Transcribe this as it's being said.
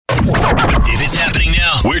If it's happening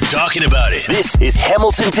now, we're talking about it. This is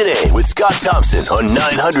Hamilton Today with Scott Thompson on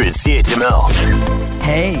 900 CHML.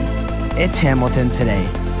 Hey, it's Hamilton Today.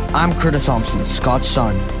 I'm Curtis Thompson, Scott's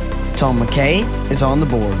son. Tom McKay is on the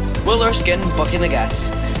board. Will Erskine booking the guests.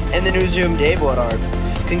 In the newsroom, Dave Woodard.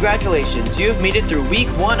 Congratulations, you have made it through week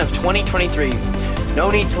 1 of 2023.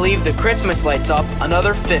 No need to leave the Christmas lights up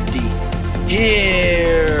another 50.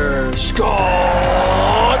 Here's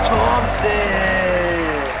Scott Thompson.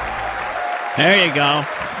 There you go.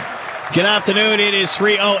 Good afternoon. It is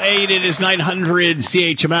 3:08. It is 900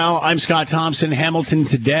 CHML. I'm Scott Thompson, Hamilton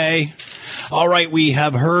Today. All right, we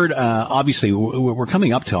have heard, obviously, we're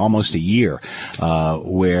coming up to almost a year since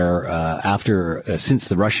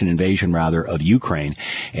the Russian invasion, of Ukraine.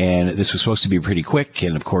 And this was supposed to be pretty quick.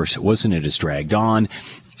 And, of course, it wasn't. It has dragged on.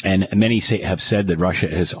 And many have said that Russia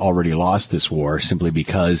has already lost this war simply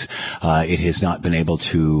because it has not been able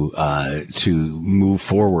to move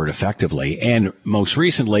forward effectively. And most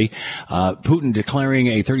recently, Putin declaring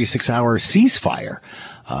a 36-hour ceasefire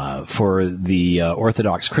for the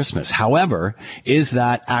Orthodox Christmas. However, is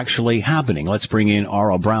that actually happening? Let's bring in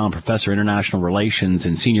Aurel Braun, Professor of International Relations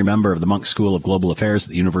and Senior Member of the Munk School of Global Affairs at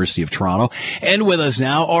the University of Toronto. And with us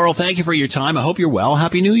now, Aurel, thank you for your time. I hope you're well.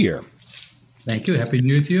 Happy New Year. Thank you. Happy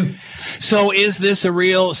New Year to you. So is this a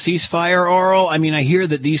real ceasefire, Aurel? I mean, I hear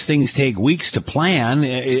that these things take weeks to plan,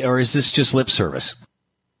 or is this just lip service?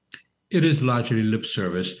 It is largely lip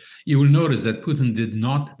service. You will notice that Putin did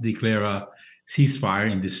not declare a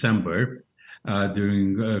ceasefire in December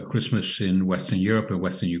during Christmas in Western Europe and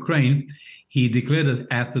Western Ukraine. He declared it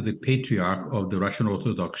after the Patriarch of the Russian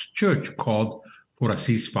Orthodox Church called for a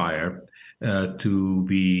ceasefire to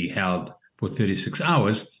be held for 36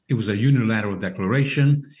 hours. It was a unilateral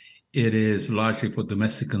declaration. It is largely for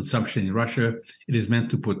domestic consumption in Russia. It is meant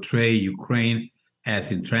to portray Ukraine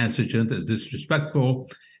as intransigent, as disrespectful,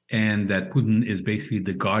 and that Putin is basically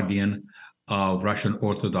the guardian of Russian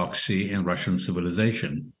orthodoxy and Russian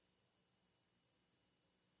civilization.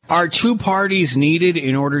 Are two parties needed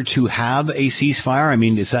in order to have a ceasefire? I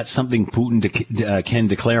mean, is that something Putin can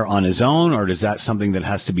declare on his own, or is that something that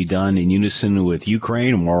has to be done in unison with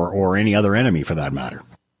Ukraine or any other enemy for that matter?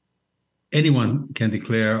 Anyone can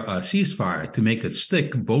declare a ceasefire. To make it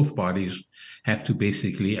stick, both parties have to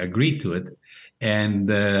basically agree to it. And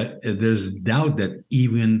there's doubt that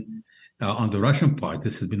even on the Russian part,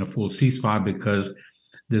 this has been a full ceasefire because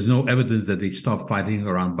there's no evidence that they stopped fighting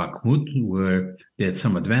around Bakhmut, where they had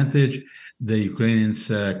some advantage. The Ukrainians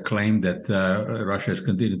claim that Russia has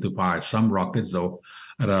continued to fire some rockets, though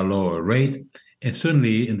at a lower rate. And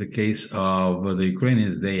certainly in the case of the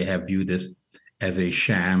Ukrainians, they have viewed this as a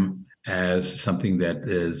sham, as something that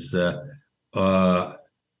is of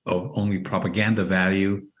only propaganda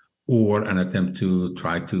value or an attempt to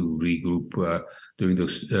try to regroup during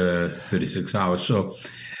those 36 hours. So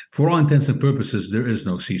for all intents and purposes, there is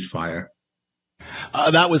no ceasefire.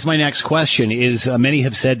 That was my next question. Many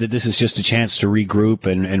have said that this is just a chance to regroup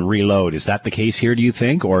and reload. Is that the case here, do you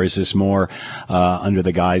think? Or is this more under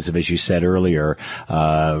the guise of, as you said earlier,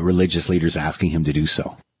 religious leaders asking him to do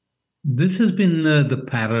so? This has been the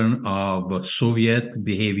pattern of Soviet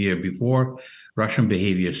behavior before, Russian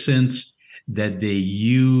behavior since, that they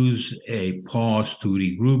use a pause to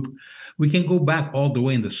regroup. We can go back all the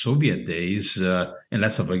way in the Soviet days, and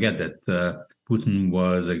let's not forget that Putin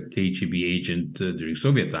was a KGB agent during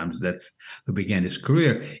Soviet times. That's who began his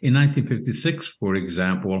career. In 1956, for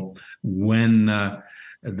example, when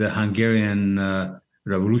the Hungarian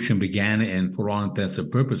Revolution began, and for all intents and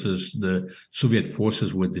purposes, the Soviet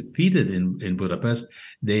forces were defeated in Budapest.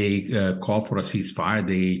 They called for a ceasefire.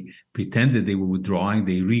 They pretended they were withdrawing.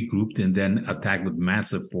 They regrouped and then attacked with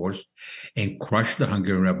massive force and crushed the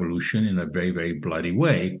Hungarian Revolution in a very, very bloody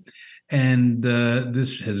way. And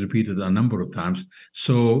this has repeated a number of times.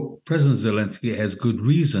 So President Zelensky has good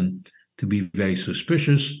reason to be very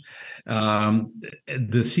suspicious. The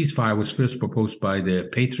ceasefire was first proposed by the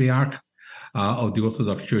Patriarch of the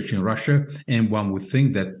Orthodox Church in Russia, and one would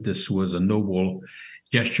think that this was a noble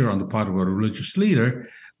gesture on the part of a religious leader,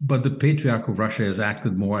 but the Patriarch of Russia has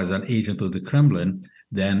acted more as an agent of the Kremlin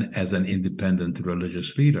than as an independent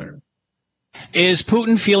religious leader. Is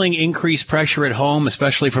Putin feeling increased pressure at home,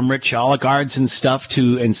 especially from rich oligarchs and stuff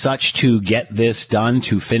to get this done,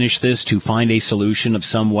 to finish this, to find a solution of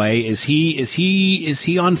some way? Is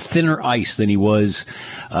he on thinner ice than he was,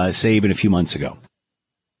 say, even a few months ago?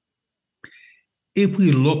 If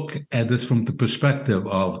we look at this from the perspective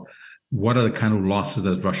of what are the kind of losses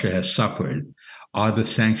that Russia has suffered, are the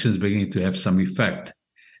sanctions beginning to have some effect,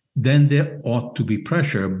 then there ought to be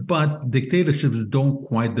pressure. But dictatorships don't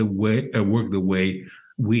quite work the way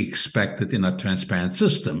we expected in a transparent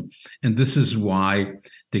system. And this is why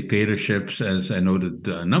dictatorships, as I noted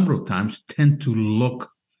a number of times, tend to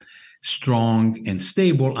look strong and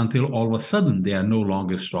stable until all of a sudden they are no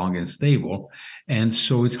longer strong and stable. And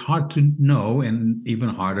so it's hard to know, and even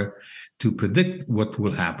harder to predict what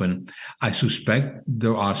will happen. I suspect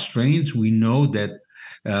there are strains. We know that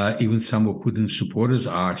even some of Putin's supporters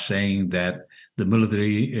are saying that the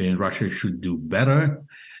military in Russia should do better,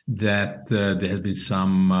 that there has been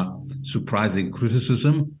some surprising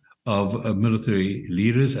criticism of military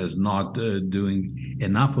leaders as not doing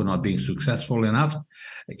enough or not being successful enough,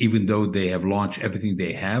 even though they have launched everything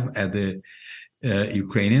they have at the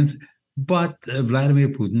Ukrainians. But Vladimir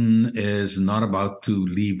Putin is not about to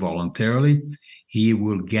leave voluntarily. He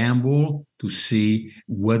will gamble to see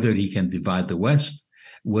whether he can divide the West,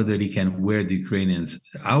 whether he can wear the Ukrainians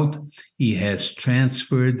out. He has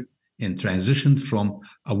transferred and transitioned from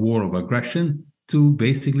a war of aggression to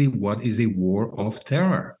basically what is a war of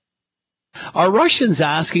terror. Are Russians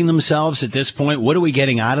asking themselves at this point, what are we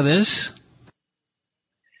getting out of this?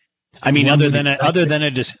 I mean, other than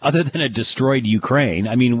a destroyed Ukraine,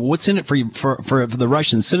 I mean, what's in it for the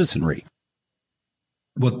Russian citizenry?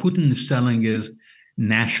 What Putin is selling is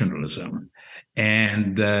nationalism,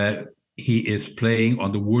 and he is playing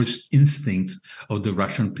on the worst instincts of the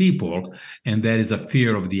Russian people, and that is a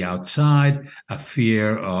fear of the outside, a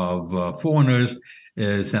fear of foreigners,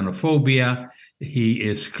 xenophobia. He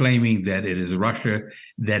is claiming that it is Russia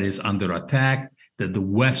that is under attack, that the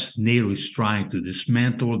West, NATO, is trying to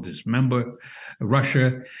dismember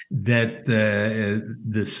Russia, that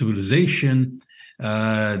the civilization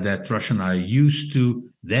that Russians are used to,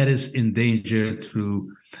 that is in danger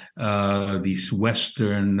through these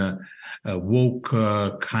Western woke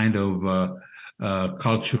kind of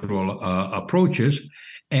cultural approaches.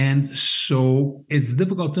 And so it's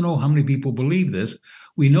difficult to know how many people believe this.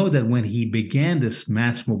 We know that when he began this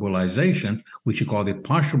mass mobilization, which he called a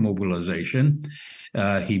partial mobilization,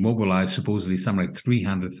 he mobilized supposedly something like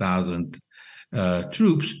 300,000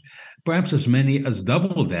 troops. Perhaps as many as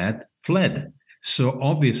double that fled. So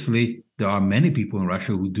obviously, there are many people in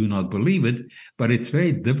Russia who do not believe it, but it's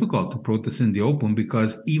very difficult to protest in the open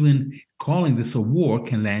because even calling this a war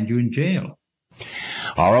can land you in jail.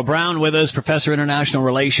 Aurel Braun with us, Professor of International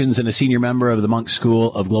Relations and a senior member of the Munk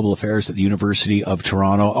School of Global Affairs at the University of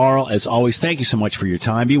Toronto. Aurel, as always, thank you so much for your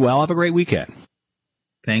time. Be well. Have a great weekend.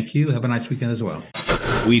 Thank you. Have a nice weekend as well.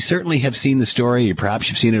 We certainly have seen the story. Perhaps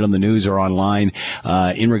you've seen it on the news or online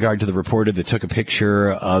in regard to the reporter that took a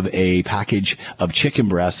picture of a package of chicken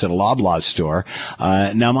breasts at a Loblaws store.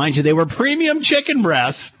 Now, mind you, they were premium chicken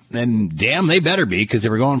breasts. And damn, they better be, because they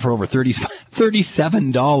were going for over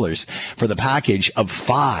 $37 for the package of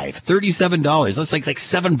 5. $37. That's like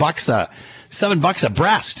 $7 a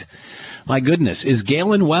breast. My goodness. Is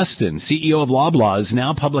Galen Weston, CEO of Loblaws,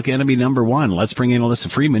 now public enemy number one? Let's bring in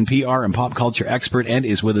Alyssa Freeman, PR and pop culture expert, and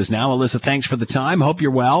is with us now. Alyssa, thanks for the time. Hope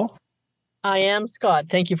you're well. I am, Scott.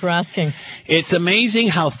 Thank you for asking. It's amazing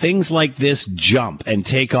how things like this jump and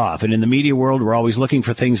take off. And in the media world, we're always looking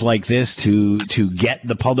for things like this to get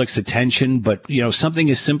the public's attention. But, you know, something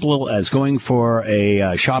as simple as going for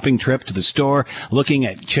a shopping trip to the store, looking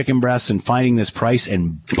at chicken breasts and finding this price,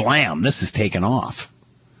 and blam, this is taken off.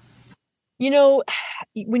 You know,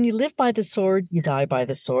 when you live by the sword, you die by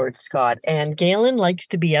the sword, Scott. And Galen likes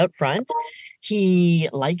to be out front. He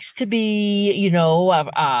likes to be,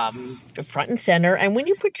 front and center. And when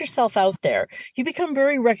you put yourself out there, you become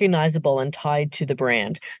very recognizable and tied to the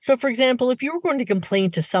brand. So, for example, if you were going to complain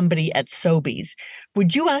to somebody at Sobeys,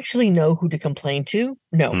 would you actually know who to complain to?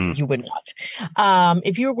 No, you would not.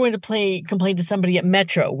 If you were going to complain to somebody at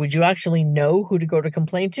Metro, would you actually know who to go to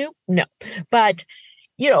complain to? No. But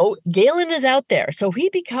Galen is out there. So he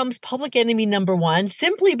becomes public enemy number one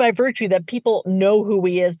simply by virtue that people know who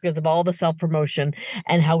he is because of all the self-promotion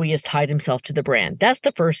and how he has tied himself to the brand. That's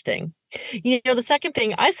the first thing. The second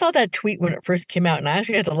thing, I saw that tweet when it first came out, and I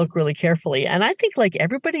actually had to look really carefully. And I think, like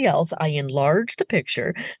everybody else, I enlarged the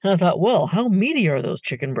picture and I thought, well, how meaty are those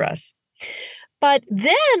chicken breasts? But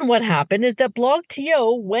then what happened is that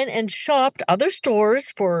BlogTO went and shopped other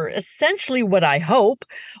stores for essentially what I hope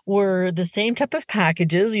were the same type of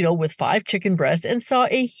packages, with 5 chicken breasts, and saw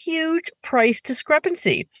a huge price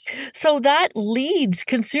discrepancy. So that leads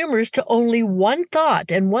consumers to only one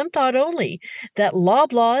thought, and one thought only, that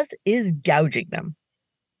Loblaws is gouging them.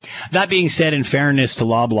 That being said, in fairness to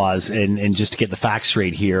Loblaws, and just to get the facts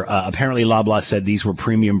straight here, apparently Loblaws said these were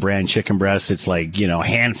premium brand chicken breasts. It's like,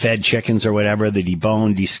 hand-fed chickens or whatever, the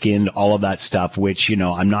deboned, deskinned, all of that stuff, which,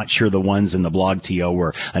 I'm not sure the ones in the BlogTO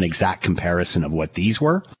were an exact comparison of what these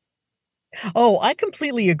were. Oh, I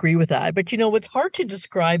completely agree with that. But it's hard to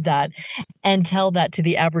describe that and tell that to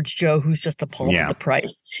the average Joe who's just appalled at Yeah. the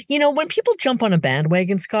price. When people jump on a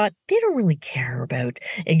bandwagon, Scott, they don't really care about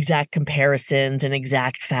exact comparisons and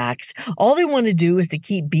exact facts. All they want to do is to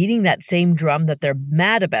keep beating that same drum that they're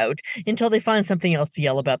mad about until they find something else to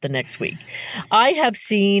yell about the next week. I have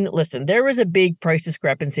seen, listen, there is a big price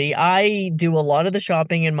discrepancy. I do a lot of the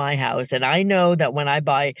shopping in my house, and I know that when I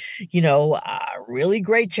buy, really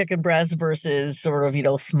great chicken breast versus sort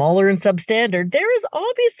of, smaller and substandard, there is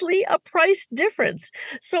obviously a price difference.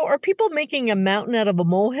 So are people making a mountain out of a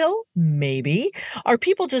molehill? Maybe. Are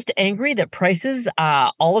people just angry that prices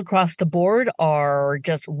all across the board are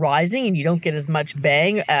just rising and you don't get as much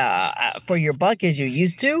bang for your buck as you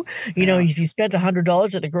used to? If you spent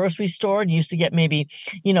 $100 at the grocery store and you used to get maybe,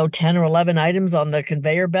 10 or 11 items on the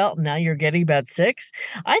conveyor belt, now you're getting about 6.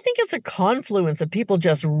 I think it's a confluence of people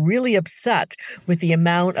just really upset with the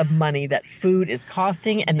amount of money that food is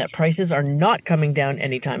costing and that prices are not coming down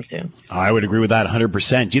anytime soon. I would agree with that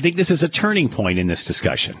 100%. Do you think this is a turning point in this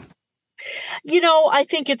discussion? I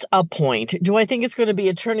think it's a point. Do I think it's going to be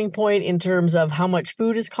a turning point in terms of how much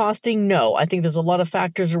food is costing? No. I think there's a lot of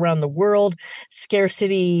factors around the world,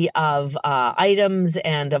 scarcity of items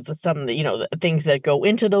and of some, the things that go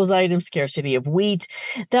into those items, scarcity of wheat,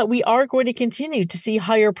 that we are going to continue to see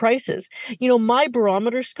higher prices. My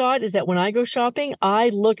barometer, Scott, is that when I go shopping, I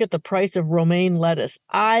look at the price of romaine lettuce.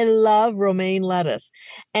 I love romaine lettuce.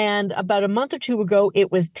 And about a month or two ago,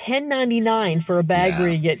 it was $10.99 for a bag where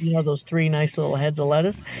you get, those 3 nice little heads of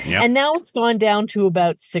lettuce. Yep. And now it's gone down to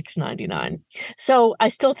about $6.99. So I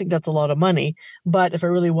still think that's a lot of money, but if I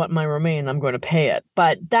really want my romaine, I'm going to pay it.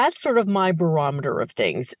 But that's sort of my barometer of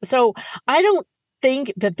things. So I don't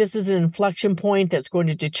think that this is an inflection point that's going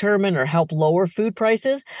to determine or help lower food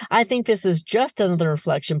prices. I think this is just another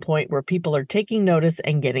inflection point where people are taking notice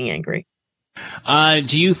and getting angry.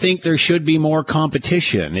 Do you think there should be more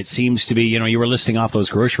competition? It seems to be, you were listing off those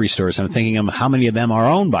grocery stores. I'm thinking of how many of them are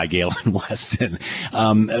owned by Galen Weston.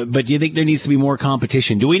 But do you think there needs to be more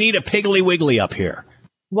competition? Do we need a Piggly Wiggly up here?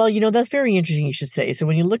 Well, that's very interesting you should say. So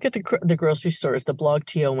when you look at the grocery stores, the blog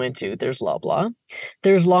T.O. went to, there's Loblaw.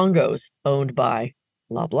 There's Longo's, owned by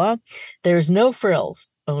Loblaw. There's No Frills,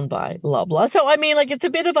 owned by Loblaw. So, it's a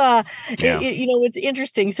bit of a, it's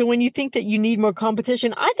interesting. So when you think that you need more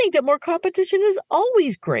competition, I think that more competition is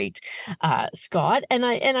always great, Scott. And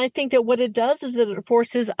I think that what it does is that it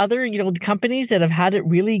forces other, companies that have had it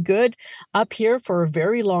really good up here for a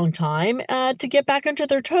very long time to get back onto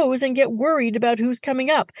their toes and get worried about who's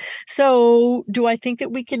coming up. So do I think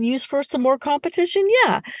that we can use for some more competition?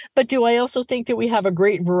 Yeah. But do I also think that we have a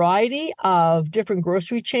great variety of different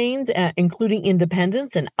grocery chains, including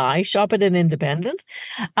independents? And I shop at an independent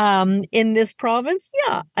in this province.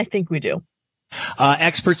 Yeah, I think we do.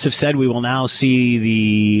 Experts have said we will now see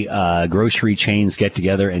the grocery chains get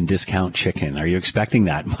together and discount chicken. Are you expecting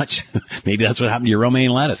that much? Maybe that's what happened to your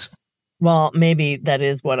romaine lettuce. Well, maybe that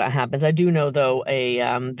is what happens. I do know, though, a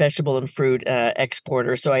vegetable and fruit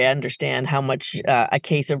exporter, so I understand how much a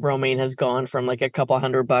case of romaine has gone from like a couple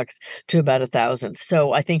 $100 to about $1,000.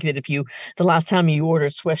 So I think that the last time you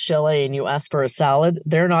ordered Swiss Chalet and you asked for a salad,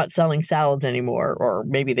 they're not selling salads anymore, or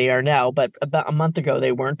maybe they are now, but about a month ago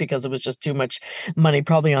they weren't because it was just too much money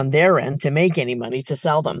probably on their end to make any money to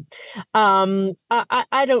sell them.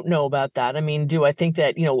 I don't know about that. Do I think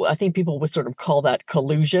that, I think people would sort of call that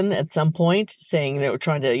collusion at some point, saying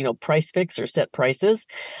trying to price fix or set prices.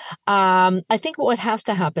 I think what has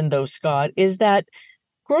to happen, though, Scott, is that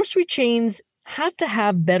grocery chains have to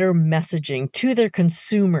have better messaging to their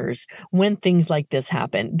consumers when things like this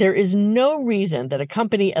happen. There is no reason that a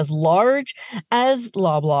company as large as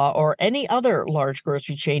Loblaw or any other large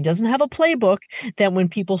grocery chain doesn't have a playbook that when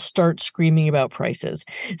people start screaming about prices.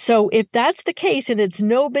 So if that's the case, and it's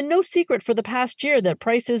been no secret for the past year that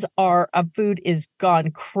prices of food is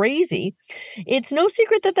gone crazy, it's no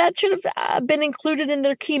secret that should have been included in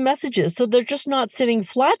their key messages. So they're just not sitting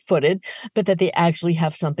flat-footed, but that they actually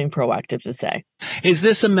have something proactive to say. Is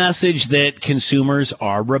this a message that consumers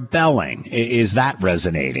are rebelling? Is that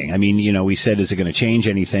resonating? We said, is it going to change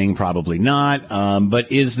anything? Probably not.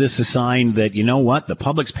 But is this a sign that, the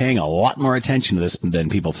public's paying a lot more attention to this than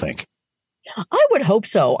people think? I would hope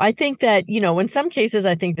so. I think that, in some cases,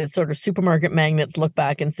 I think that sort of supermarket magnates look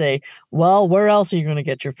back and say, well, where else are you going to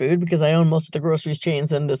get your food? Because I own most of the grocery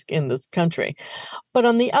chains in this country. But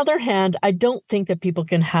on the other hand, I don't think that people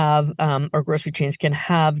can have, or grocery chains can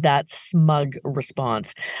have that smug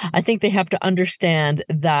response. I think they have to understand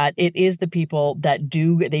that it is the people that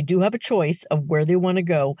they do have a choice of where they want to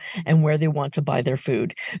go and where they want to buy their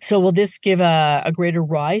food. So will this give a greater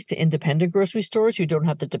rise to independent grocery stores who don't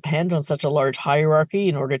have to depend on such a large hierarchy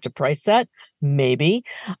in order to price set? Maybe.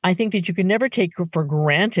 I think that you can never take for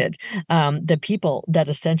granted the people that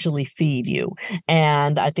essentially feed you.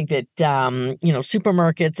 And I think that,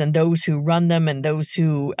 supermarkets and those who run them and those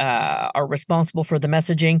who are responsible for the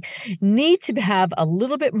messaging need to have a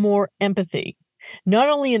little bit more empathy, not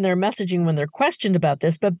only in their messaging when they're questioned about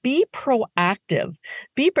this, but be proactive.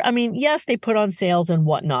 Yes, they put on sales and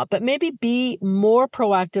whatnot, but maybe be more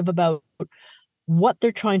proactive about what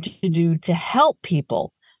they're trying to do to help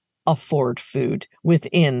people afford food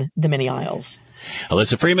within the many aisles.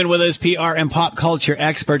 Alyssa Freeman with us, PR and pop culture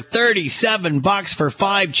expert. $37 for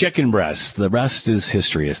 5 chicken breasts. The rest is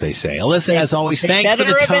history, as they say. Alyssa, as always, thanks for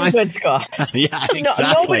the time. Good, Scott. Yeah,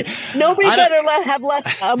 exactly. Nobody better have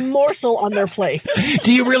left a morsel on their plate.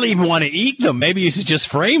 Do you really even want to eat them? Maybe you should just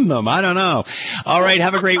frame them. I don't know. All right,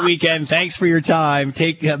 have a great weekend. Thanks for your time.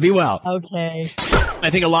 Be well. Okay. I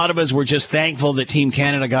think a lot of us were just thankful that Team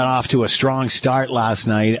Canada got off to a strong start last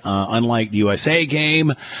night, unlike the USA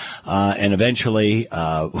game, and eventually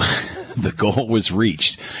the goal was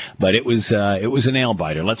reached. But it was a nail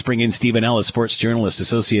biter. Let's bring in Stephen Ellis, sports journalist,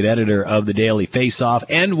 associate editor of the Daily Face-Off,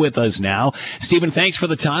 and with us now. Stephen, thanks for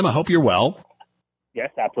the time. I hope you're well. Yes,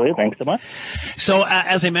 absolutely. Thanks so much. So,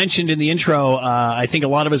 as I mentioned in the intro, I think a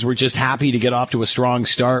lot of us were just happy to get off to a strong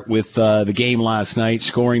start with the game last night,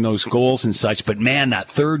 scoring those goals and such. But, man, that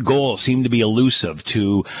third goal seemed to be elusive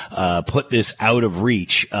to put this out of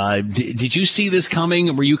reach. Did you see this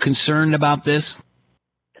coming? Were you concerned about this?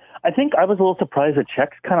 I think I was a little surprised the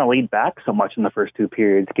Czechs kind of laid back so much in the first two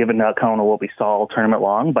periods, given kind of what we saw all tournament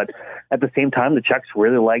long. But at the same time, the Czechs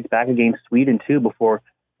really lagged back against Sweden, too, before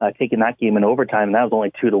taking that game in overtime, and that was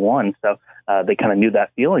only 2-1, so they kind of knew that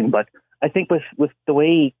feeling. But I think with the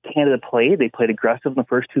way Canada played, they played aggressive in the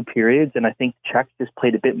first two periods, and I think Czech just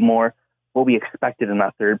played a bit more what we expected in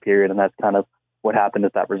that third period, and that's kind of what happened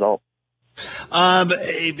at that result.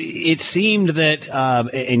 It seemed that,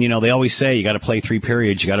 they always say you got to play 3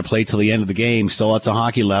 periods, you got to play till the end of the game, still lots of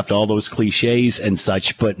hockey left, all those cliches and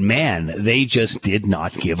such, but man, they just did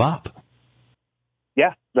not give up.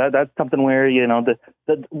 Yeah, that's something where,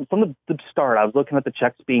 from the start, I was looking at the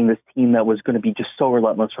Czechs being this team that was going to be just so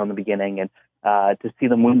relentless from the beginning, and to see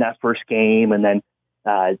them win that first game and then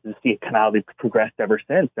to see kind of how they've progressed ever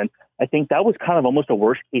since. And I think that was kind of almost a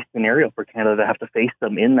worst case scenario for Canada to have to face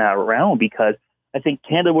them in that round, because I think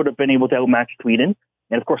Canada would have been able to outmatch Sweden.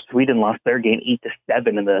 And of course, Sweden lost their game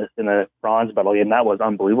 8-7 in the bronze medal game. That was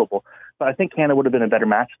unbelievable. But I think Canada would have been a better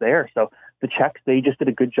match there. So the Czechs, they just did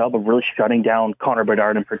a good job of really shutting down Connor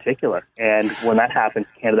Bedard in particular. And when that happens,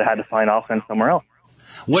 Canada had to find offense somewhere else.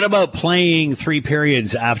 What about playing 3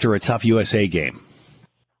 periods after a tough USA game?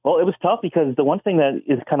 Well, it was tough because the one thing that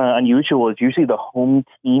is kind of unusual is usually the home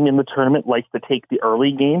team in the tournament likes to take the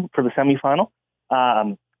early game for the semifinal.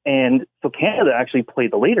 And so Canada actually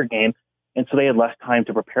played the later game, and so they had less time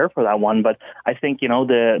to prepare for that one. But I think,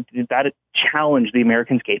 that challenge the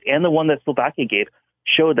Americans gave, and the one that Slovakia gave,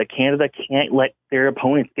 showed that Canada can't let their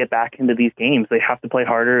opponents get back into these games. They have to play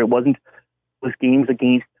harder. It wasn't those games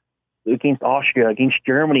against Austria, against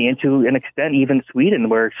Germany, and to an extent even Sweden,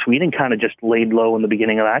 where Sweden kind of just laid low in the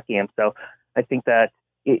beginning of that game. So I think that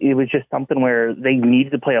it was just something where they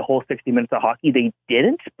needed to play a whole 60 minutes of hockey. They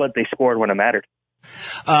didn't, but they scored when it mattered.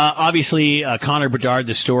 Obviously, Connor Bedard,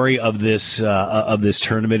 the story of this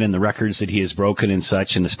tournament and the records that he has broken and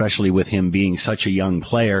such, and especially with him being such a young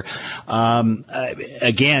player.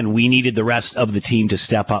 Again, we needed the rest of the team to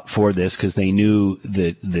step up for this because they knew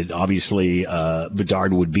that obviously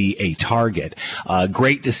Bedard would be a target.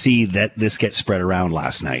 Great to see that this gets spread around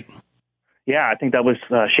last night. Yeah, I think that was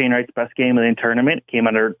Shane Wright's best game of the tournament. Came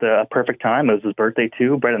under the perfect time. It was his birthday,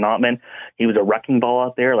 too. Brendan Ottman, he was a wrecking ball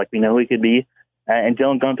out there like we know he could be. And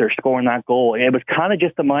Dylan Guenther scoring that goal. It was kind of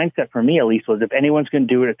just the mindset for me, at least, was if anyone's going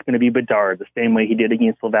to do it, it's going to be Bedard, the same way he did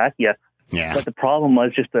against Slovakia. Yeah. But the problem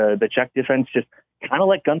was just the Czech defense just kind of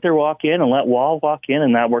let Guenther walk in and let Wall walk in,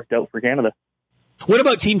 and that worked out for Canada. What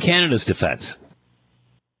about Team Canada's defense?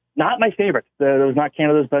 Not my favorite. It was not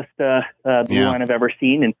Canada's best blue line I've ever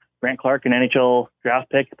seen. And Grant Clark, an NHL draft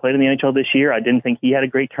pick, played in the NHL this year. I didn't think he had a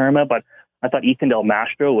great tournament, but I thought Ethan Del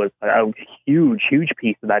Mastro was a huge, huge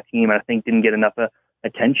piece of that team, and I think didn't get enough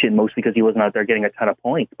attention, mostly because he wasn't out there getting a ton of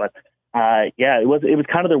points. But it was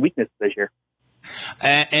kind of their weakness this year.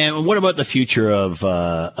 And what about the future of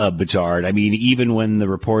Bedard? I mean, even when the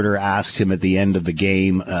reporter asked him at the end of the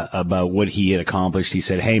game about what he had accomplished, he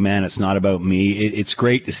said, "Hey, man, it's not about me." It's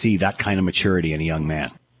great to see that kind of maturity in a young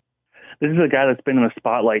man. This is a guy that's been in the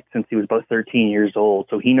spotlight since he was about 13 years old,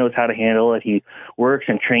 so he knows how to handle it. He works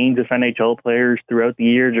and trains with NHL players throughout the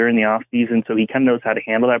year during the off season, so he kind of knows how to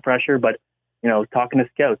handle that pressure. But, talking to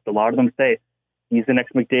scouts, a lot of them say he's the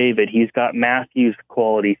next McDavid. He's got Matthews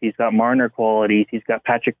qualities. He's got Marner qualities. He's got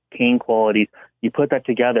Patrick Kane qualities. You put that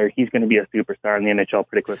together, he's going to be a superstar in the NHL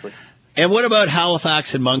pretty quickly. And what about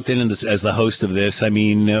Halifax and Moncton as the host of this? I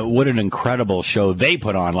mean, what an incredible show they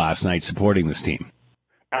put on last night supporting this team.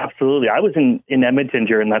 Absolutely. I was in Edmonton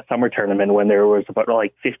during that summer tournament when there was about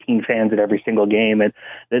 15 fans at every single game, and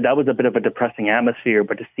that was a bit of a depressing atmosphere.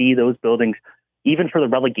 But to see those buildings, even for the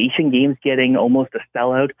relegation games, getting almost a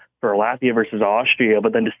sellout for Latvia versus Austria,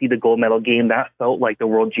 but then to see the gold medal game, that felt like the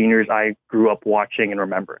World Juniors I grew up watching and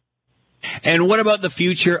remembering. And what about the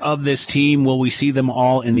future of this team? Will we see them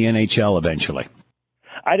all in the NHL eventually?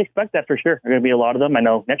 I'd expect that for sure. There are going to be a lot of them. I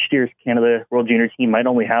know next year's Canada World Junior team might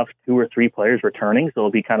only have 2 or 3 players returning, so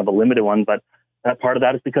it'll be kind of a limited one. But part of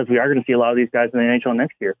that is because we are going to see a lot of these guys in the NHL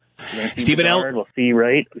next year. Stephen Ellis. We'll see,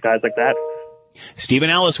 right? Guys like that.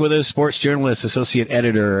 Stephen Ellis with us, sports journalist, associate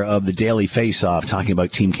editor of the Daily Face-Off, talking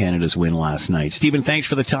about Team Canada's win last night. Stephen, thanks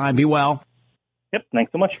for the time. Be well. Yep,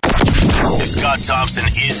 thanks so much. If Scott Thompson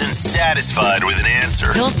isn't satisfied with an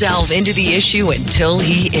answer, he'll delve into the issue until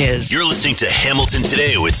he is. You're listening to Hamilton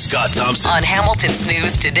Today with Scott Thompson on Hamilton's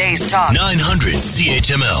News Today's Talk 900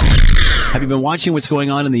 CHML. Have you been watching what's going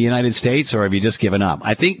on in the United States, or have you just given up?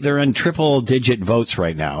 I think they're in triple-digit votes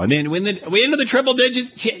right now. And then when we into the triple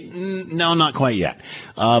digits? No, not quite yet.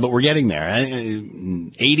 But we're getting there.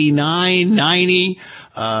 89, 90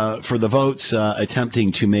 for the votes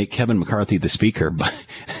attempting to make Kevin McCarthy the speaker, but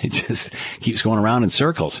it just keeps going around in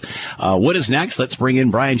circles. What is next? Let's bring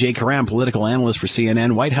in Brian J. Karam, political analyst for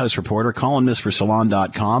CNN, White House reporter, columnist for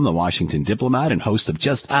Salon.com, the Washington Diplomat, and host of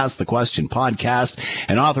Just Ask the Question podcast,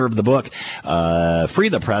 and author of the book, Free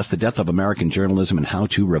the Press, The Death of American Journalism and How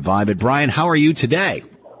to Revive It. Brian, how are you today?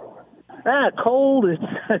 Cold.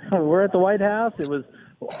 We're at the White House. It was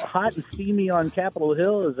hot and steamy on Capitol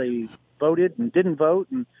Hill as they voted and didn't vote,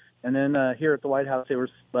 and then here at the White House they were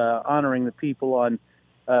honoring the people on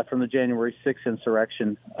from the January 6th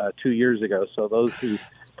insurrection 2 years ago. So those who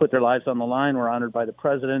put their lives on the line were honored by the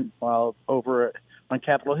president, while over on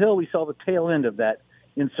Capitol Hill we saw the tail end of that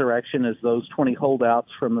insurrection as those 20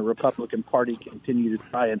 holdouts from the Republican Party continue to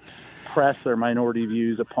try and press their minority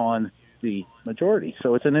views upon the majority.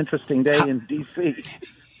 So it's an interesting day in D.C.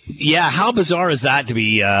 Yeah, how bizarre is that to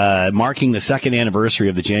be marking the second anniversary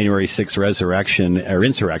of the January 6th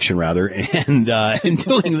insurrection rather, and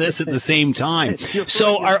doing this at the same time.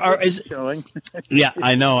 So yeah,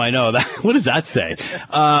 I know that. What does that say?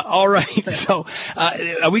 All right. So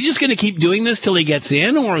are we just going to keep doing this till he gets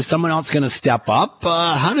in, or is someone else going to step up?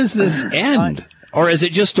 How does this end? Or is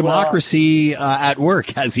it just democracy at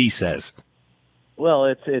work, as he says? Well,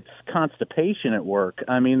 it's constipation at work.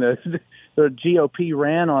 I mean, the GOP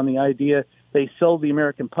ran on the idea, they sold the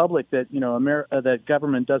American public that, that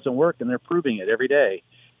government doesn't work, and they're proving it every day.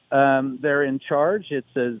 They're in charge.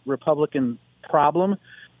 It's a Republican problem.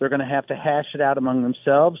 They're going to have to hash it out among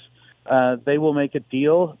themselves. They will make a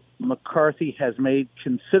deal. McCarthy has made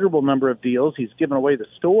considerable number of deals. He's given away the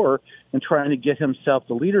store and trying to get himself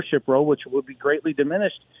the leadership role, which will be greatly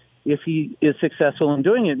diminished if he is successful in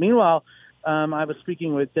doing it. Meanwhile, I was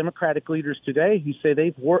speaking with Democratic leaders today who say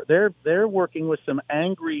they're working with some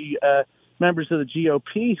angry members of the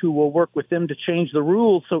GOP who will work with them to change the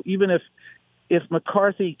rules. So even if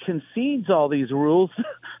McCarthy concedes all these rules,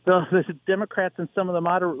 the Democrats and some of the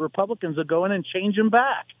moderate Republicans will go in and change them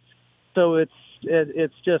back. So it's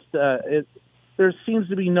just there seems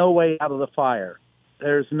to be no way out of the fire.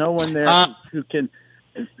 There's no one there who can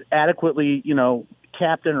adequately,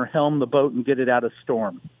 captain or helm the boat and get it out of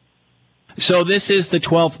storm. So this is the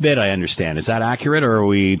 12th bid, I understand. Is that accurate, or are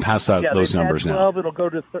we past those numbers now? 12. It'll go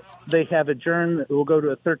to. They have adjourned. It will go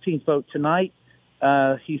to a 13th vote tonight.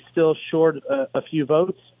 He's still short a few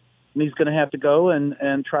votes, and he's going to have to go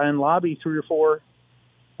and try and lobby 3 or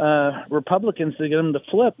 4 Republicans to get him to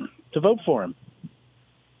flip to vote for him.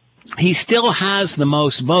 He still has the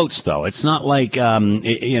most votes, though. It's not like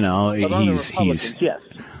he's yes.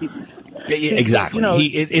 Exactly.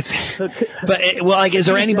 Is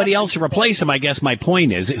there anybody else to replace him? I guess my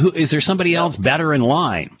point is there somebody else better in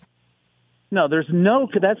line? No,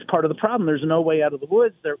 that's part of the problem. There's no way out of the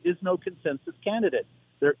woods. There is no consensus candidate.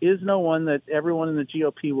 There is no one that everyone in the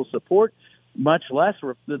GOP will support. much less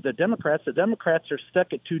the Democrats. The Democrats are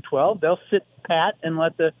stuck at 212. They'll sit pat and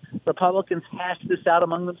let the Republicans hash this out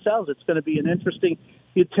among themselves. It's going to be an interesting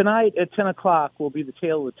tonight at 10 o'clock will be the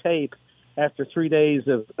tail of the tape after 3 days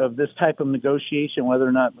of this type of negotiation, whether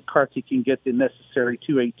or not McCarthy can get the necessary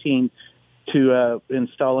 218 to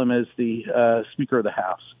install him as the Speaker of the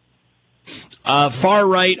House. Far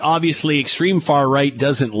right, obviously extreme far right,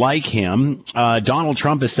 doesn't like him. Donald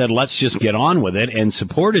Trump has said, let's just get on with it, and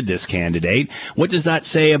supported this candidate. What does that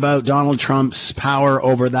say about Donald Trump's power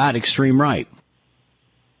over that extreme right?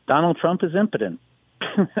 Donald Trump is impotent.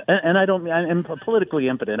 And I'm politically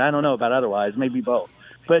impotent. I don't know about otherwise, maybe both.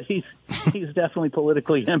 But he's definitely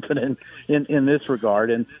politically impotent in this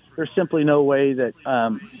regard. And there's simply no way that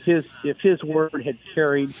if his word had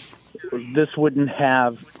carried, this wouldn't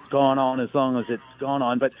have gone on as long as it's gone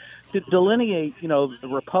on. But to delineate, the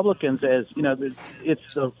Republicans as,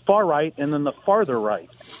 it's the far right and then the farther right.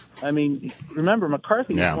 I mean, remember,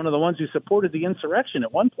 McCarthy was one of the ones who supported the insurrection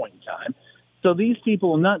at one point in time. So these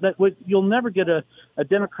people, you'll never get a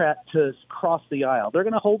Democrat to cross the aisle. They're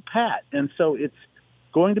going to hold pat. And so it's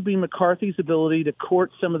going to be McCarthy's ability to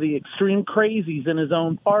court some of the extreme crazies in his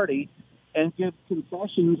own party and give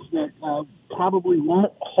concessions that probably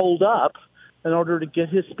won't hold up in order to get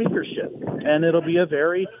his speakership. And it'll be a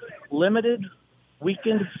very limited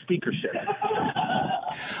weakened speakership.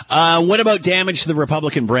 What about damage to the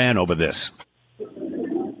Republican brand over this?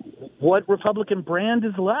 What Republican brand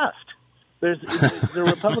is left? The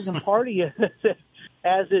Republican Party,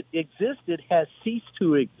 as it existed, has ceased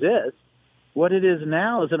to exist. What it is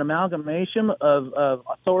now is an amalgamation of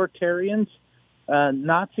authoritarians,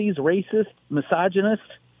 Nazis, racists, misogynists,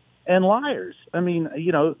 and liars. I mean,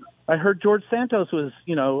 I heard George Santos was,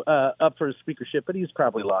 up for his speakership, but he's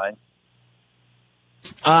probably lying.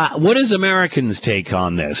 What does Americans take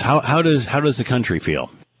on this? How does the country feel?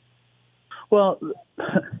 Well,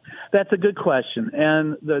 that's a good question.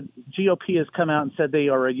 And the GOP has come out and said they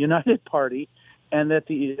are a united party and that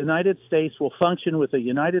the United States will function with a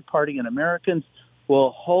united party and Americans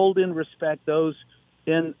will hold in respect those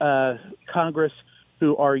in Congress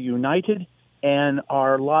who are united and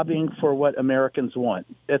are lobbying for what Americans want.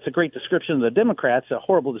 That's a great description of the Democrats, a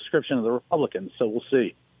horrible description of the Republicans. So we'll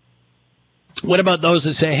see. What about those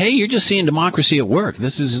that say, hey, you're just seeing democracy at work?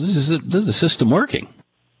 This is the system working.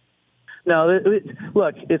 No,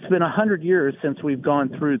 look, it's been 100 years since we've gone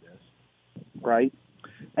through this, right?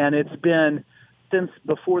 And it's been since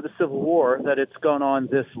before the Civil War that it's gone on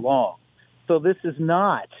this long. So this is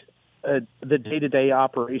not the day-to-day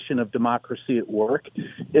operation of democracy at work.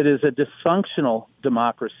 It is a dysfunctional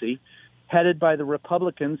democracy headed by the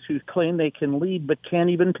Republicans who claim they can lead but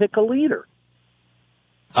can't even pick a leader.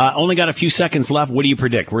 Only got a few seconds left. What do you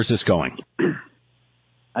predict? Where's this going?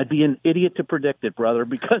 I'd be an idiot to predict it, brother,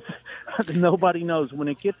 because nobody knows. When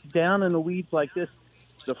it gets down in the weeds like this,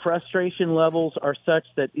 the frustration levels are such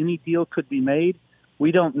that any deal could be made.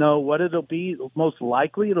 We don't know what it'll be. Most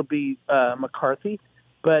likely it'll be McCarthy,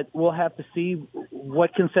 but we'll have to see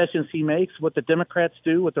what concessions he makes, what the Democrats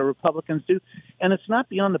do, what the Republicans do. And it's not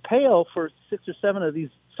beyond the pale for 6 or 7 of these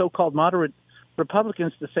so-called moderate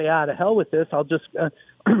Republicans to say, to hell with this. I'll just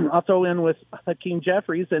I'll throw in with Hakeem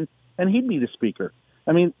Jeffries, and he'd be the speaker.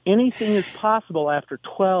 I mean, anything is possible after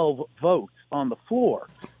 12 votes on the floor.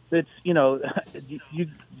 It's,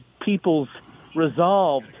 people's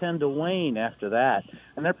resolve tend to wane after that.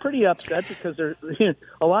 And they're pretty upset because a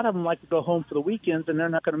lot of them like to go home for the weekends, and they're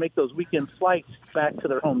not going to make those weekend flights back to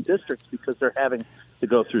their home districts because they're having to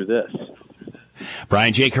go through this.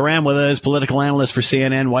 Brian J. Karem with us, political analyst for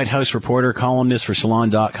CNN, White House reporter, columnist for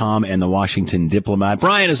Salon.com, and the Washington Diplomat.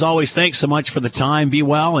 Brian, as always, thanks so much for the time. Be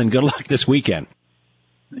well, and good luck this weekend.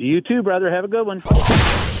 You too, brother. Have a good one.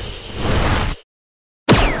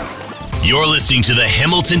 You're listening to the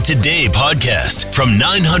Hamilton Today podcast from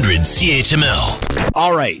 900 CHML.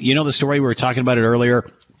 All right. You know the story, we were talking about it earlier,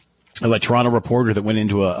 of a Toronto reporter that went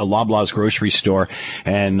into a Loblaws grocery store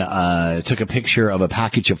and took a picture of a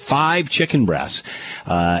package of 5 chicken breasts.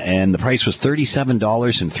 And the price was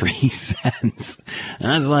 $37.03.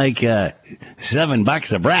 That's like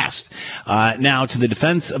 $7 a breast. Now, to the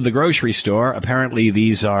defense of the grocery store, apparently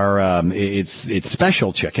these are it's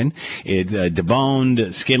special chicken. It's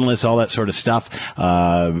deboned, skinless, all that sort of stuff,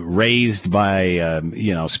 raised by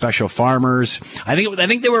special farmers. I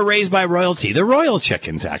think they were raised by royalty. They're royal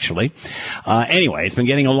chickens, actually. Anyway, it's been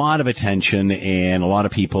getting a lot of attention, and a lot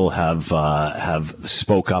of people have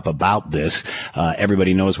spoke up about this.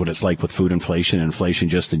 Everybody knows what it's like with food inflation and inflation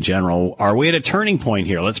just in general. Are we at a turning point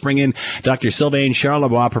here? Let's bring in Dr. Sylvain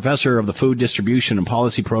Charlebois, professor of the Food Distribution and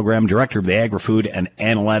Policy Program, director of the Agri-Food and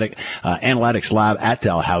Analytics Lab at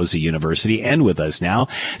Dalhousie University, and with us now.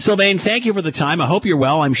 Sylvain, thank you for the time. I hope you're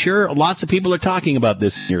well. I'm sure lots of people are talking about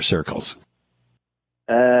this in your circles.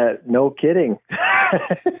 No kidding.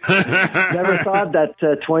 Never thought that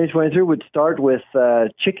 2023 would start with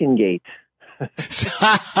Chickengate.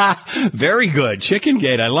 Very good.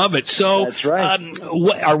 Chickengate. I love it. So, that's right.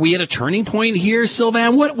 Are we at a turning point here,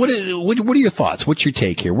 Sylvain? What are your thoughts? What's your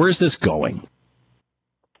take here? Where's this going?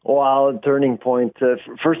 Well, turning point.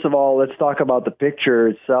 First of all, let's talk about the picture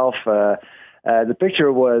itself. The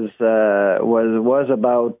picture was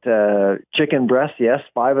about chicken breasts. Yes,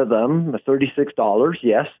 5 of them, $36.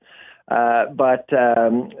 Yes, but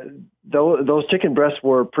those chicken breasts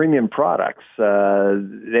were premium products.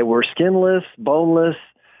 They were skinless, boneless,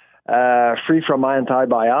 free from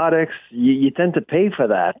antibiotics. You tend to pay for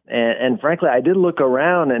that, and frankly, I did look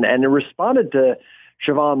around and responded to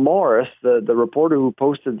Siobhan Morris, the reporter who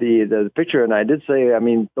posted the picture, and I did say, I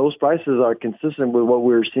mean, those prices are consistent with what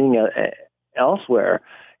we were seeing elsewhere.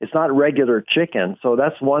 It's not regular chicken. So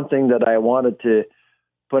that's one thing that I wanted to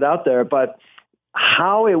put out there. But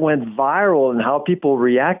how it went viral and how people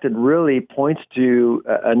reacted really points to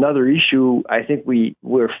another issue I think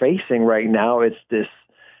we're facing right now. It's this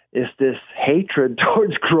hatred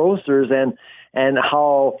towards grocers and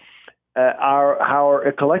how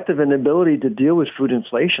our collective inability to deal with food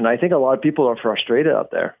inflation. I think a lot of people are frustrated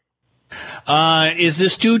out there. Is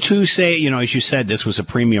this due to, say, as you said, this was a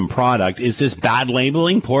premium product? Is this bad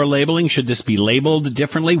labeling, poor labeling? Should this be labeled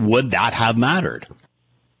differently? Would that have mattered?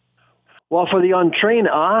 Well, for the untrained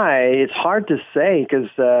eye, it's hard to say because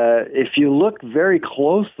if you look very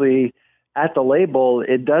closely at the label,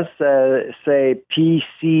 it does say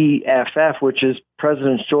PCFF, which is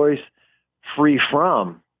President's Choice Free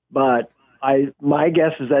From. But my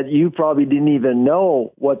guess is that you probably didn't even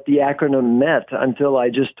know what the acronym meant until I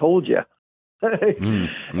just told you. And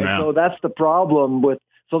so that's the problem with.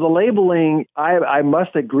 So the labeling, I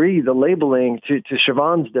must agree, the labeling to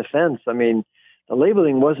Siobhan's defense. I mean, the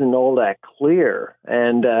labeling wasn't all that clear,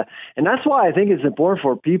 and that's why I think it's important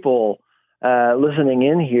for people listening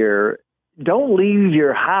in here. Don't leave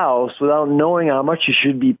your house without knowing how much you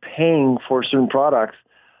should be paying for certain products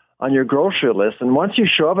on your grocery list. And once you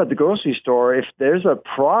show up at the grocery store, if there's a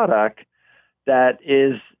product that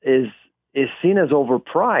is seen as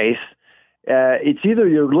overpriced, it's either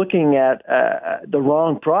you're looking at the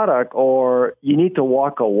wrong product or you need to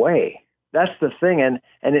walk away. That's the thing. And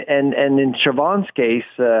in Siobhan's case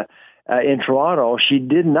in Toronto, she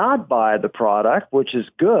did not buy the product, which is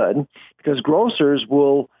good because grocers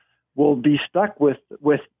will be stuck with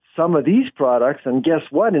some of these products. And guess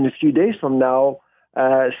what? In a few days from now,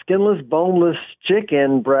 skinless, boneless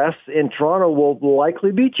chicken breasts in Toronto will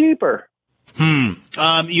likely be cheaper.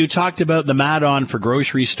 You talked about the Mad-On for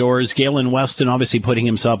grocery stores. Galen Weston obviously putting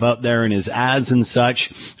himself out there in his ads and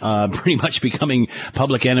such, pretty much becoming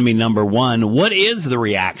public enemy number one. What is the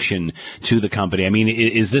reaction to the company? I mean,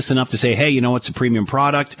 is this enough to say, hey, it's a premium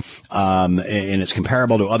product, and it's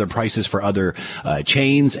comparable to other prices for other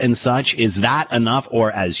chains and such? Is that enough?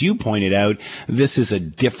 Or as you pointed out, this is a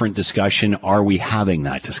different discussion. Are we having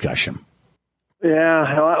that discussion? Yeah,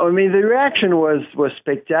 I mean, the reaction was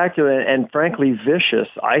spectacular and frankly vicious,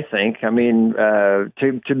 I think. I mean,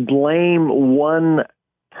 to blame one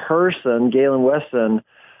person, Galen Weston,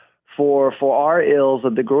 for our ills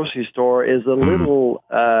at the grocery store is a little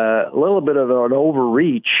bit of an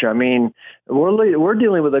overreach. I mean, we're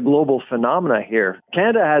dealing with a global phenomena here.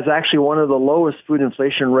 Canada has actually one of the lowest food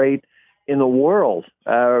inflation rate in the world.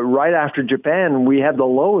 Right after Japan, we have the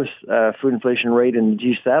lowest food inflation rate in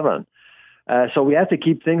G7. So we have to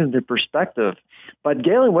keep things into perspective. But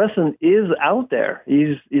Galen Weston is out there.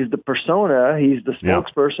 He's the persona. He's the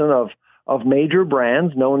spokesperson of major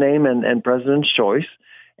brands, No Name and President's Choice.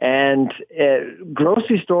 And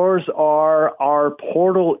grocery stores are our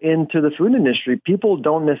portal into the food industry. People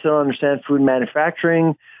don't necessarily understand food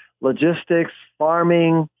manufacturing, logistics,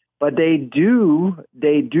 farming, but they do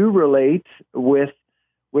relate with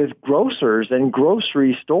grocers and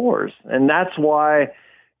grocery stores. And that's why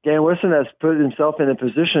Galen Weston has put himself in a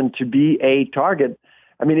position to be a target.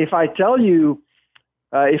 I mean, if I tell you,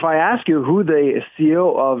 if I ask you who the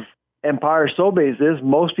CEO of Empire Sobeys is,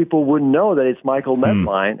 most people wouldn't know that it's Michael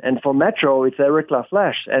Medline. And for Metro, it's Eric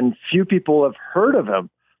Laflèche. And few people have heard of him,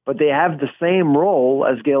 but they have the same role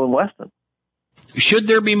as Galen Weston. Should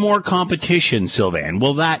there be more competition, Sylvain?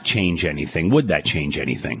 Will that change anything? Would that change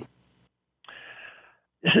anything?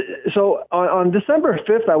 So on December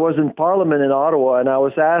 5th, I was in Parliament in Ottawa, and I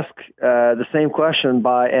was asked the same question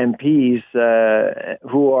by MPs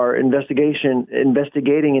who are investigating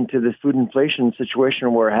into the food inflation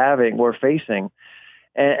situation we're facing.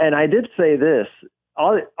 And I did say this: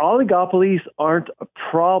 oligopolies aren't a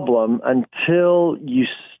problem until you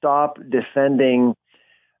stop defending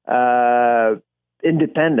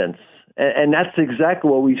independence, and that's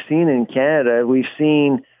exactly what we've seen in Canada. We've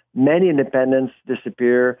seen many independents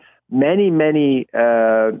disappear. Many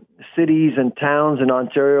cities and towns in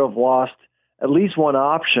Ontario have lost at least one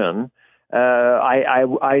option.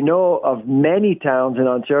 I know of many towns in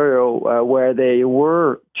Ontario where they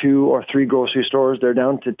were 2 or 3 grocery stores. They're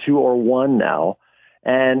down to 2 or 1 now.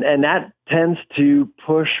 And that tends to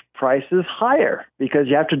push prices higher because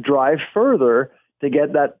you have to drive further to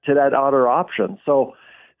get to that other option. So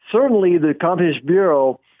certainly the Competition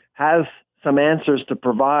Bureau has some answers to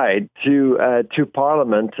provide to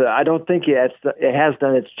Parliament. I don't think it has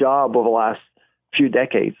done its job over the last few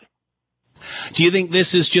decades. Do you think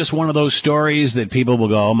this is just one of those stories that people will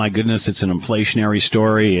go, oh my goodness, it's an inflationary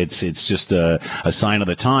story. It's just a sign of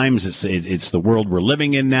the times. It's the world we're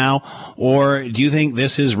living in now. Or do you think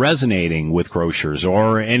this is resonating with grocers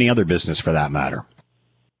or any other business for that matter?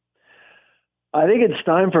 I think it's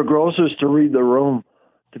time for grocers to read the room,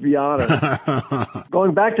 to be honest.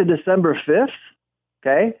 Going back to December 5th,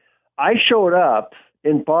 okay, I showed up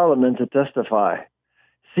in Parliament to testify.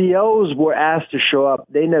 CEOs were asked to show up.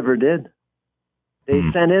 They never did. They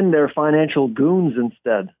sent in their financial goons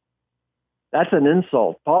instead. That's an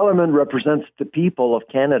insult. Parliament represents the people of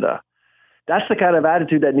Canada. That's the kind of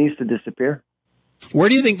attitude that needs to disappear. Where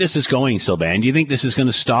do you think this is going, Sylvain? Do you think this is going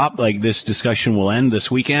to stop, like this discussion will end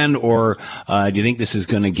this weekend, or do you think this is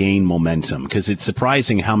going to gain momentum? Because it's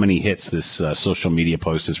surprising how many hits this social media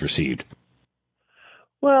post has received.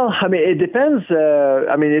 Well, I mean, it depends.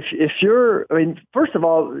 First of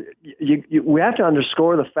all, we have to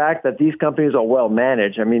underscore the fact that these companies are well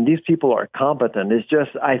managed. I mean, these people are competent. It's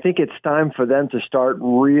just, I think it's time for them to start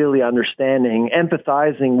really understanding,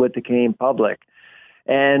 empathizing with the Canadian public.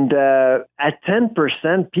 And at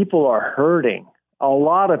 10%, people are hurting. A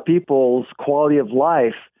lot of people's quality of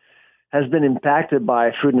life has been impacted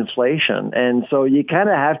by food inflation. And so you kind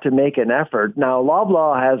of have to make an effort. Now,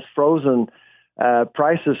 Loblaw has frozen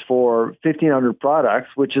prices for 1,500 products,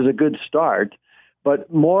 which is a good start. But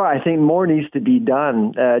I think more needs to be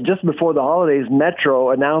done. Just before the holidays, Metro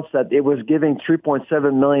announced that it was giving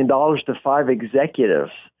 $3.7 million to 5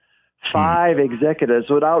 executives. 5 executives,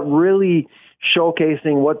 without really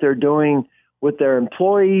showcasing what they're doing with their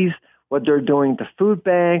employees, what they're doing to food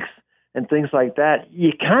banks, and things like that.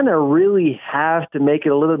 You kind of really have to make it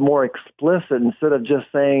a little bit more explicit instead of just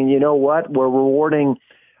saying, you know what, we're rewarding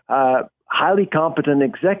highly competent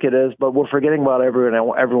executives, but we're forgetting about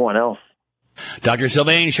everyone else. Dr.